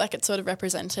 for me, like it sort of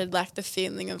represented like the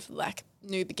feeling of like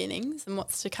new beginnings and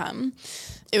what's to come.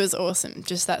 It was awesome,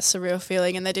 just that surreal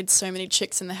feeling, and they did so many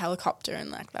tricks in the helicopter,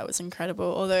 and like that was incredible,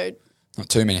 although not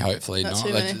too many, hopefully. Not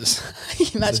too many. Can you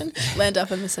imagine? Land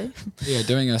up in the sea. Yeah,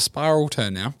 doing a spiral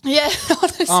turn now. Yeah.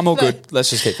 Honestly, I'm all good. Let's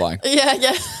just keep flying. Yeah.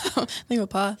 I think we'll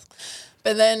pass.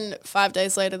 But then 5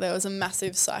 days later, there was a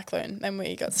massive cyclone, and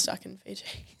we got stuck in Fiji.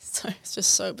 So it's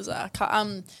just so bizarre.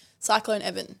 Cyclone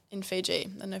Evan in Fiji.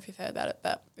 I don't know if you've heard about it,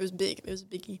 but it was big. It was a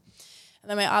biggie. And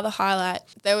then my other highlight,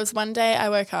 there was one day I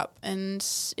woke up and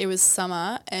it was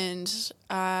summer, and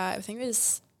I think it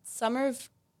was summer of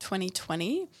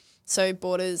 2020. So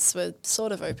borders were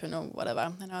sort of open or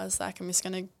whatever. And I was like, I'm just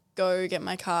going to go get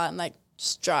my car and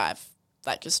just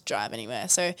drive anywhere.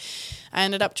 So I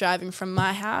ended up driving from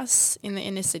my house in the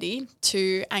inner city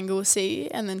to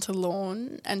Anglesea and then to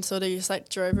Lorne, and sort of just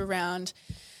drove around.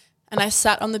 And I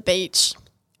sat on the beach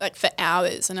for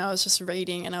hours, and I was just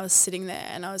reading, and I was sitting there,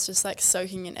 and I was just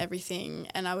soaking in everything.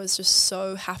 And I was just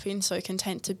so happy and so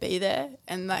content to be there,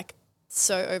 and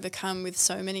so overcome with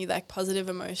so many positive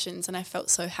emotions. And I felt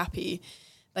so happy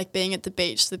being at the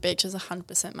beach. The beach is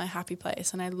 100% my happy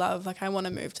place, and I love I want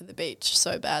to move to the beach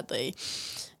so badly.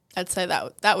 I'd say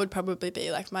that would probably be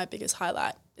my biggest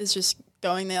highlight, is just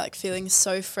going there feeling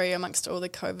so free amongst all the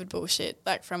COVID bullshit,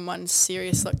 from one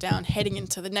serious lockdown heading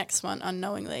into the next one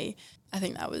unknowingly. I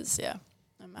think that was a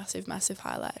massive, massive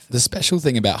highlight. The special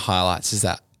thing about highlights is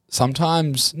that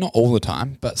sometimes, not all the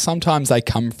time, but sometimes they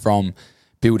come from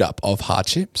build-up of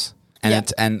hardships.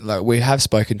 And we have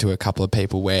spoken to a couple of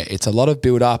people where it's a lot of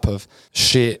build-up of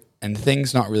shit and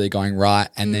things not really going right,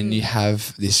 and then you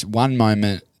have this one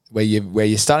moment where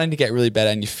you're starting to get really better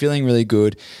and you're feeling really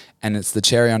good, and it's the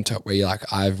cherry on top where you're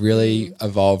like, I've really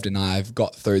evolved and I've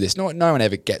got through this. No one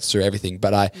ever gets through everything,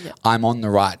 but I'm on the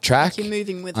right track. Like you're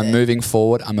moving with it. I'm moving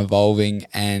forward. I'm evolving,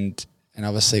 and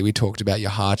obviously we talked about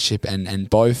your hardship and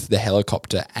both the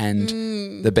helicopter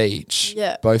and the beach.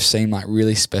 Yeah. Both seem like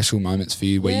really special moments for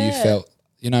you where you felt,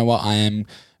 you know what, I am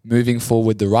moving forward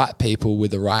with the right people,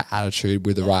 with the right attitude,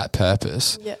 with the right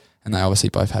purpose. Yeah. And they obviously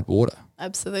both had water.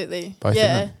 Absolutely. Both of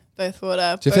them. Both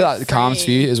water. Do you feel like it calms for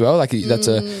you as well? Like that's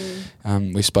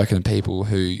we've spoken to people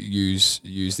who use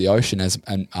the ocean as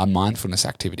a mindfulness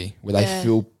activity where they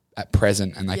feel at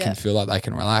present and they can feel like they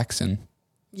can relax and.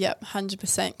 Yep,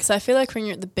 100%. Because I feel like when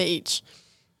you're at the beach,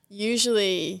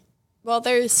 usually, well,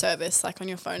 there is service like on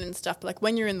your phone and stuff, but like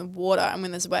when you're in the water and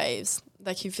when there's waves,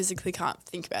 like you physically can't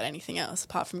think about anything else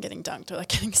apart from getting dunked or like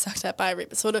getting sucked out by a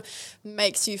rip. It sort of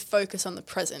makes you focus on the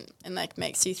present and like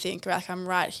makes you think like I'm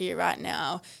right here, right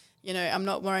now. You know, I'm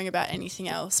not worrying about anything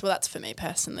else. Well, that's for me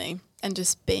personally, and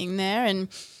just being there. And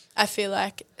I feel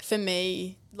like for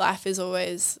me, life is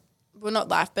always, well, not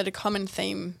life, but a common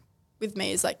theme with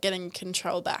me is like getting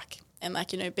control back and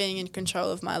like, you know, being in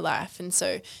control of my life. And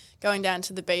so going down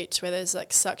to the beach where there's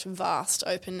like such vast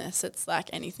openness, it's like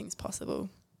anything's possible.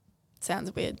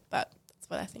 Sounds weird, but that's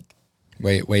what I think.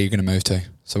 Where are you going to move to?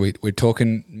 So we're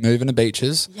talking moving to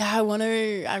beaches. Yeah,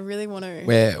 I really want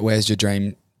to. Where's your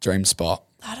dream spot?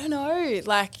 I don't know.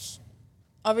 Like,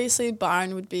 obviously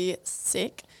Byron would be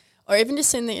sick, or even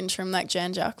just in the interim, like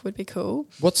Jan Juck would be cool.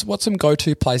 What's some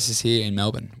go-to places here in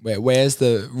Melbourne? Where's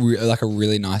the like a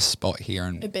really nice spot here?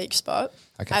 A beach spot.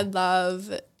 Okay. I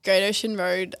love Great Ocean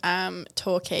Road,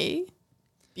 Torquay.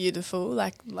 Beautiful,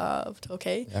 like love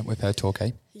Torquay. Yeah, we've heard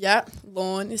Torquay. Yeah,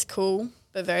 Lawn is cool,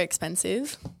 but very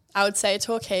expensive. I would say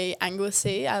Torquay,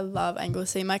 Anglesey. I love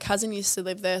Anglesey. My cousin used to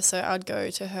live there, so I'd go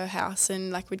to her house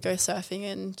and like we'd go surfing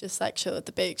and just like chill at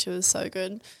the beach. It was so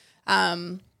good.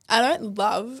 I don't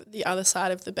love the other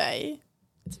side of the bay.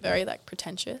 It's very like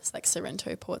pretentious, like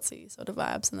Sorrento, Portsea sort of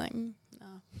vibes, and like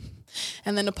no.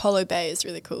 And then Apollo Bay is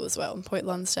really cool as well. Point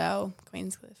Lonsdale,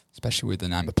 Queenscliff. Especially with the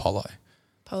name Apollo.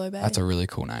 Apollo Bay. That's a really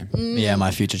cool name. Yeah,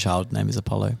 my future child name is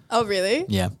Apollo. Oh really?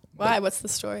 Yeah. Why? What's the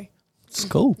story? It's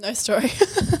cool. No story.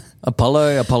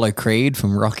 Apollo Creed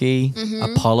from Rocky.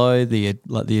 Apollo, the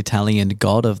Italian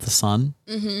god of the sun.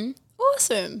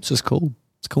 Awesome. It's just cool.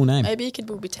 It's a cool name. Maybe your kid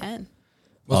will be 10.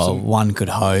 One could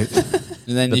hope.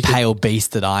 And then The pale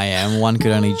beast that I am, one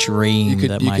could only dream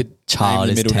that my child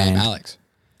name the is middle name 10. Alex.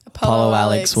 Apollo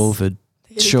Alex Wolford.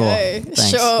 There you Sure. go. Thanks.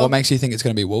 Sure. What makes you think it's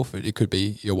going to be Wolford? It could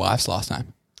be your wife's last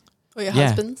name. Or your Yeah.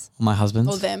 husband's. My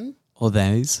husband's. Or them. Or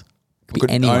theirs. Could be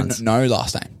Could anyone's. no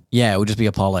last name. Yeah, it would just be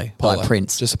Apollo. Apollo. Like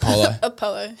Prince. Just Apollo.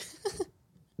 Apollo.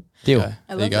 Deal. Okay,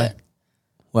 I there you love go. it.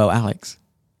 Well, Alex,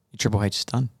 your Triple H is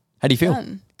done. How do you feel?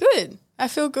 Fun. Good. I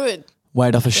feel good.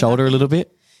 Weight off a shoulder a little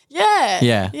bit? Yeah.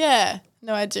 Yeah. Yeah.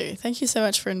 No, I do. Thank you so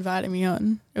much for inviting me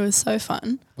on. It was so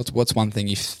fun. What's one thing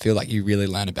you feel like you really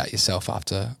learn about yourself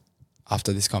after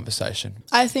this conversation?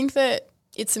 I think that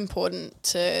it's important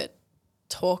to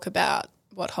talk about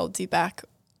what holds you back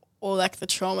or like the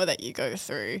trauma that you go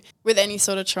through. With any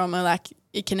sort of trauma, like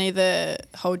it can either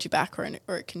hold you back or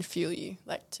it can fuel you,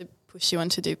 like to push you on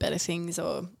to do better things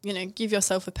or, you know, give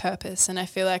yourself a purpose. And I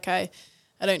feel like I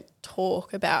don't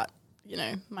talk about, you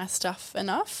know, my stuff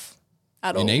enough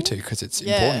at all. You need to because it's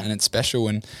Yeah. important and it's special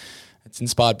and it's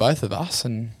inspired both of us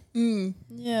and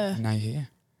Yeah. now you're here.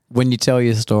 When you tell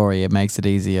your story, it makes it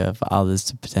easier for others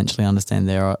to potentially understand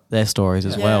their stories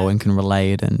as well and can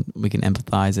relate and we can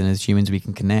empathize and as humans we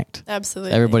can connect.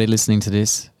 Absolutely. Everybody listening to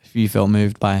this, if you felt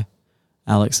moved by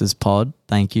Alex's pod,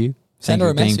 thank you. Send Thank you her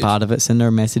for a being message. part of it. Send her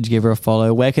a message, give her a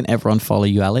follow. Where can everyone follow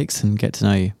you, Alex, and get to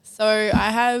know you? So I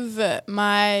have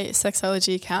my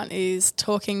sexology account is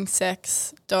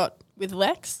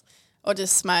talkingsex.withlex or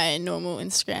just my normal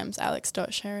Instagram's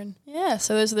alex.sherrin. Yeah,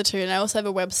 so those are the two. And I also have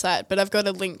a website, but I've got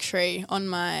a link tree on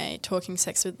my Talking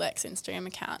Sex with Lex Instagram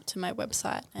account to my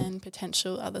website and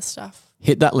potential other stuff.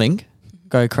 Hit that link.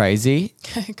 Go crazy.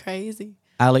 Crazy.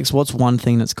 Alex, what's one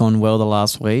thing that's gone well the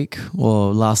last week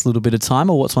or last little bit of time,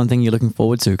 or what's one thing you're looking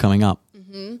forward to coming up?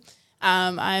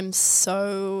 I'm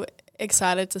so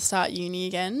excited to start uni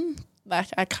again. Like,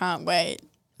 I can't wait.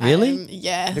 Really?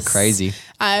 Yes. You're crazy.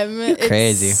 It's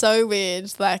crazy. so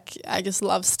weird. Like, I just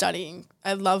love studying.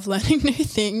 I love learning new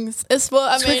things. It's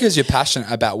Because you're passionate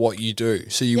about what you do.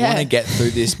 So you want to get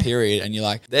through this period and you're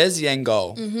like, there's the end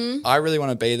goal. I really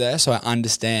want to be there. So I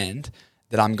understand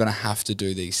that I'm going to have to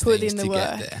do these put things in the to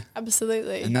work. get there.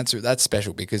 Absolutely. And that's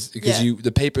special because Yeah.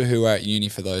 the people who are at uni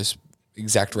for those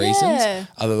exact reasons Yeah.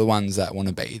 are the ones that want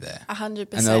to be there.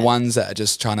 100%. And the ones that are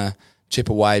just trying to chip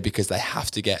away because they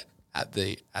have to get at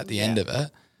the end of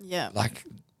it. Yeah. Like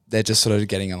they're just sort of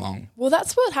getting along. Well,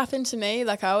 that's what happened to me.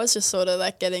 Like I was just sort of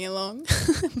like getting along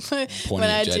when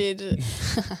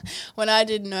I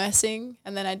did nursing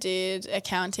and then I did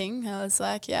accounting. I was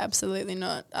like, yeah, absolutely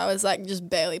not. I was like just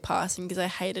barely passing because I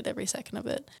hated every second of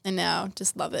it, and now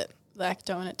just love it. Like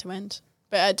don't want it to end,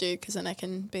 but I do because then I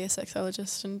can be a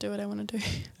sexologist and do what I want to do.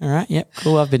 All right, yep,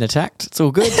 cool. I've been attacked. It's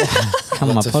all good. Come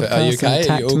on my podcast. Are you okay? And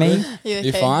attacked me. You okay?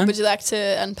 You fine? Would you like to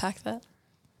unpack that?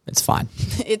 It's fine.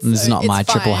 It's This is not my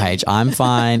fine. Triple H. I'm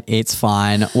fine. It's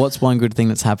fine. What's one good thing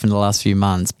that's happened the last few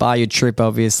months? Bar your trip,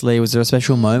 obviously. Was there a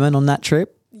special moment on that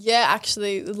trip? Yeah,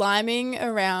 actually, liming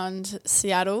around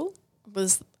Seattle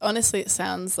was honestly. It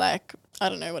sounds like I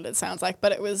don't know what it sounds like,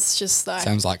 but it was just like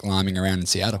Sounds like liming around in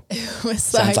Seattle. it was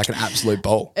Sounds like an absolute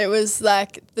ball. It was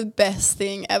like the best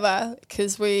thing ever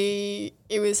because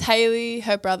it was Haley,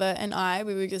 her brother, and I.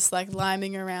 We were just like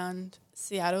liming around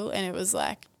Seattle, and it was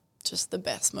like just the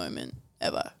best moment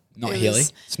ever. Not hilly.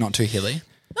 It's not too hilly.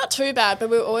 Not too bad, but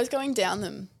we were always going down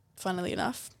them, funnily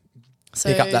enough.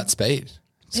 So Pick up that speed.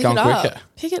 It's pick going it up. quicker.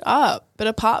 Pick it up. But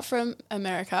apart from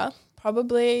America,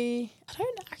 probably, I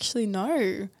don't actually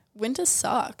know. Winter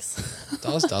sucks. It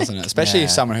does, doesn't it? Especially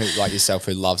if someone who like yourself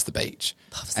who loves the beach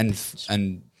and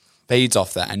feeds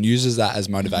off that and uses that as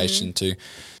motivation to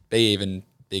be even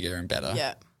bigger and better.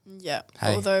 Yeah, yeah.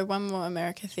 Hey. Although one more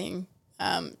America thing,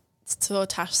 saw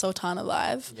Tash Sultana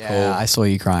live. Yeah, Cool. I saw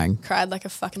you crying. Cried like a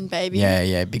fucking baby.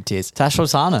 Yeah, big tears. Tash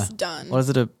Sultana. It's done. What is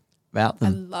it about I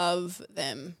them? love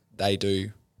them. They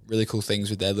do really cool things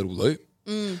with their little loop.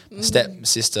 Step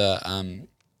sister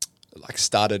like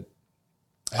started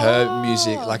her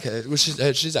music like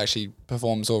she's actually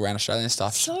performs all around Australia and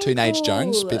stuff. So Teenage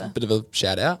Jones, cool. bit of a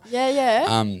shout out.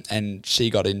 Yeah. And she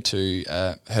got into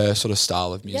her sort of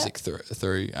style of music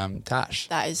through Tash.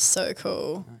 That is so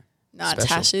cool. Nah, Special.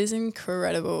 Tash is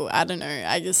incredible. I don't know.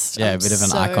 I just Yeah, I'm a bit of an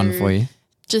so- icon for you.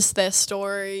 Just their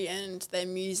story and their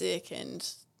music, and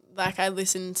like I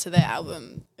listen to their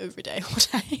album every day,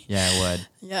 all day. Yeah, word.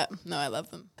 Yeah, no, I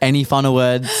love them. Any final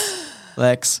words,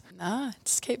 Lex? Nah,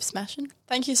 just keep smashing.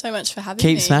 Thank you so much for having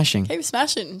me. Keep smashing. Keep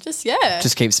smashing. Just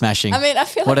Just keep smashing. I mean, I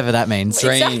feel whatever that means.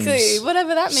 Dreams, exactly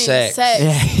whatever that means. sex.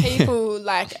 Yeah. People,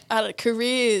 like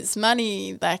careers,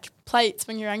 money, like plates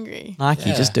when you're angry. Nike,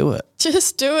 Yeah. just do it.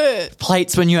 Just do it.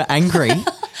 Plates when you're angry.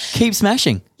 Keep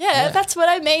smashing. Yeah, that's what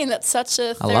I mean. That's such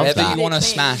a I love Whatever that. you want to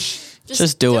thing. smash.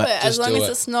 Just do it. As Just long do as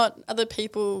it. it's not other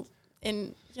people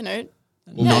in,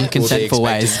 Non-consentful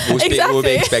ways. We'll be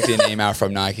Exactly. expecting an email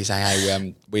from Nike saying,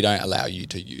 "Hey, we don't allow you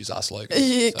to use our slogan."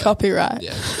 So, copyright.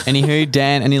 yeah, Anywho,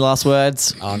 Dan, any last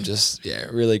words? I'm just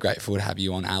really grateful to have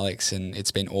you on, Alex, and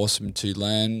it's been awesome to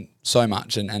learn so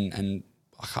much. And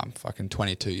I'm fucking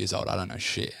 22 years old. I don't know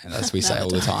shit, and as we say all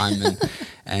the time,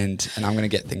 and I'm gonna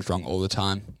get things wrong all the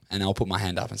time, and I'll put my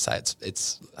hand up and say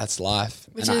that's life.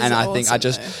 Which and is I think I awesome,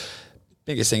 just. though.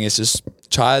 Biggest thing is just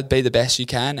try to be the best you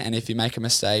can, and if you make a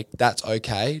mistake, that's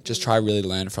okay. Just try to really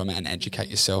learn from it and educate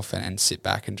yourself and sit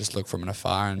back and just look from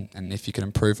afar, and if you can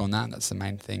improve on that, that's the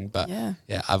main thing. But Yeah.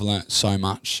 I've learnt so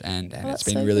much, and it's that's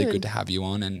been so really good. good to have you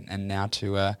on, and now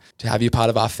to have you part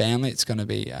of our family. It's going to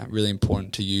be really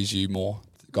important to use you more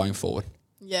going forward.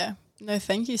 Yeah. No,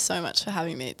 thank you so much for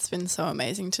having me. It's been so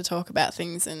amazing to talk about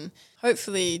things and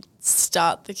hopefully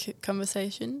start the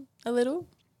conversation a little.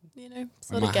 We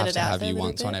Sort might of get have it to out have there you a little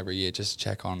once on bit. every year, just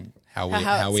check on how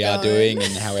How we it's are going. doing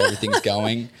and how everything's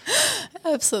going.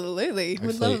 Absolutely.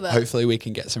 Would love that. Hopefully we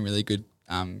can get some really good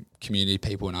community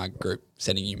people in our group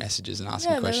sending you messages and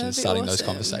asking Yeah, that'd questions, be starting those awesome.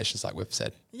 conversations like we've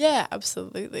said. Yeah,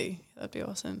 absolutely. That'd be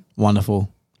awesome.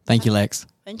 Wonderful. Thank you, Lex.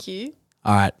 Thank you.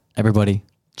 All right, everybody.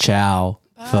 Ciao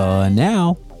for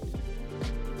now.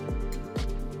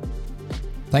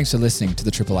 Thanks for listening to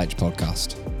the Triple H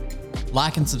podcast.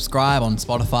 Like and subscribe on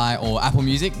Spotify or Apple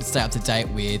Music to stay up to date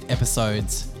with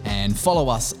episodes, and follow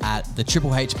us at the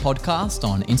Triple H Podcast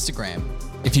on Instagram.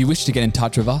 If you wish to get in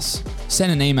touch with us,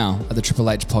 send an email at the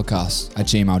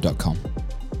triplehpodcast@gmail.com.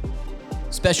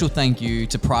 Special thank you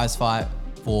to Prizefight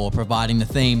for providing the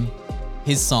theme,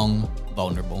 his song,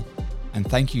 Vulnerable. And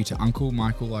thank you to Uncle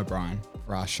Michael O'Brien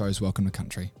for our show's Welcome to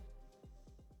Country.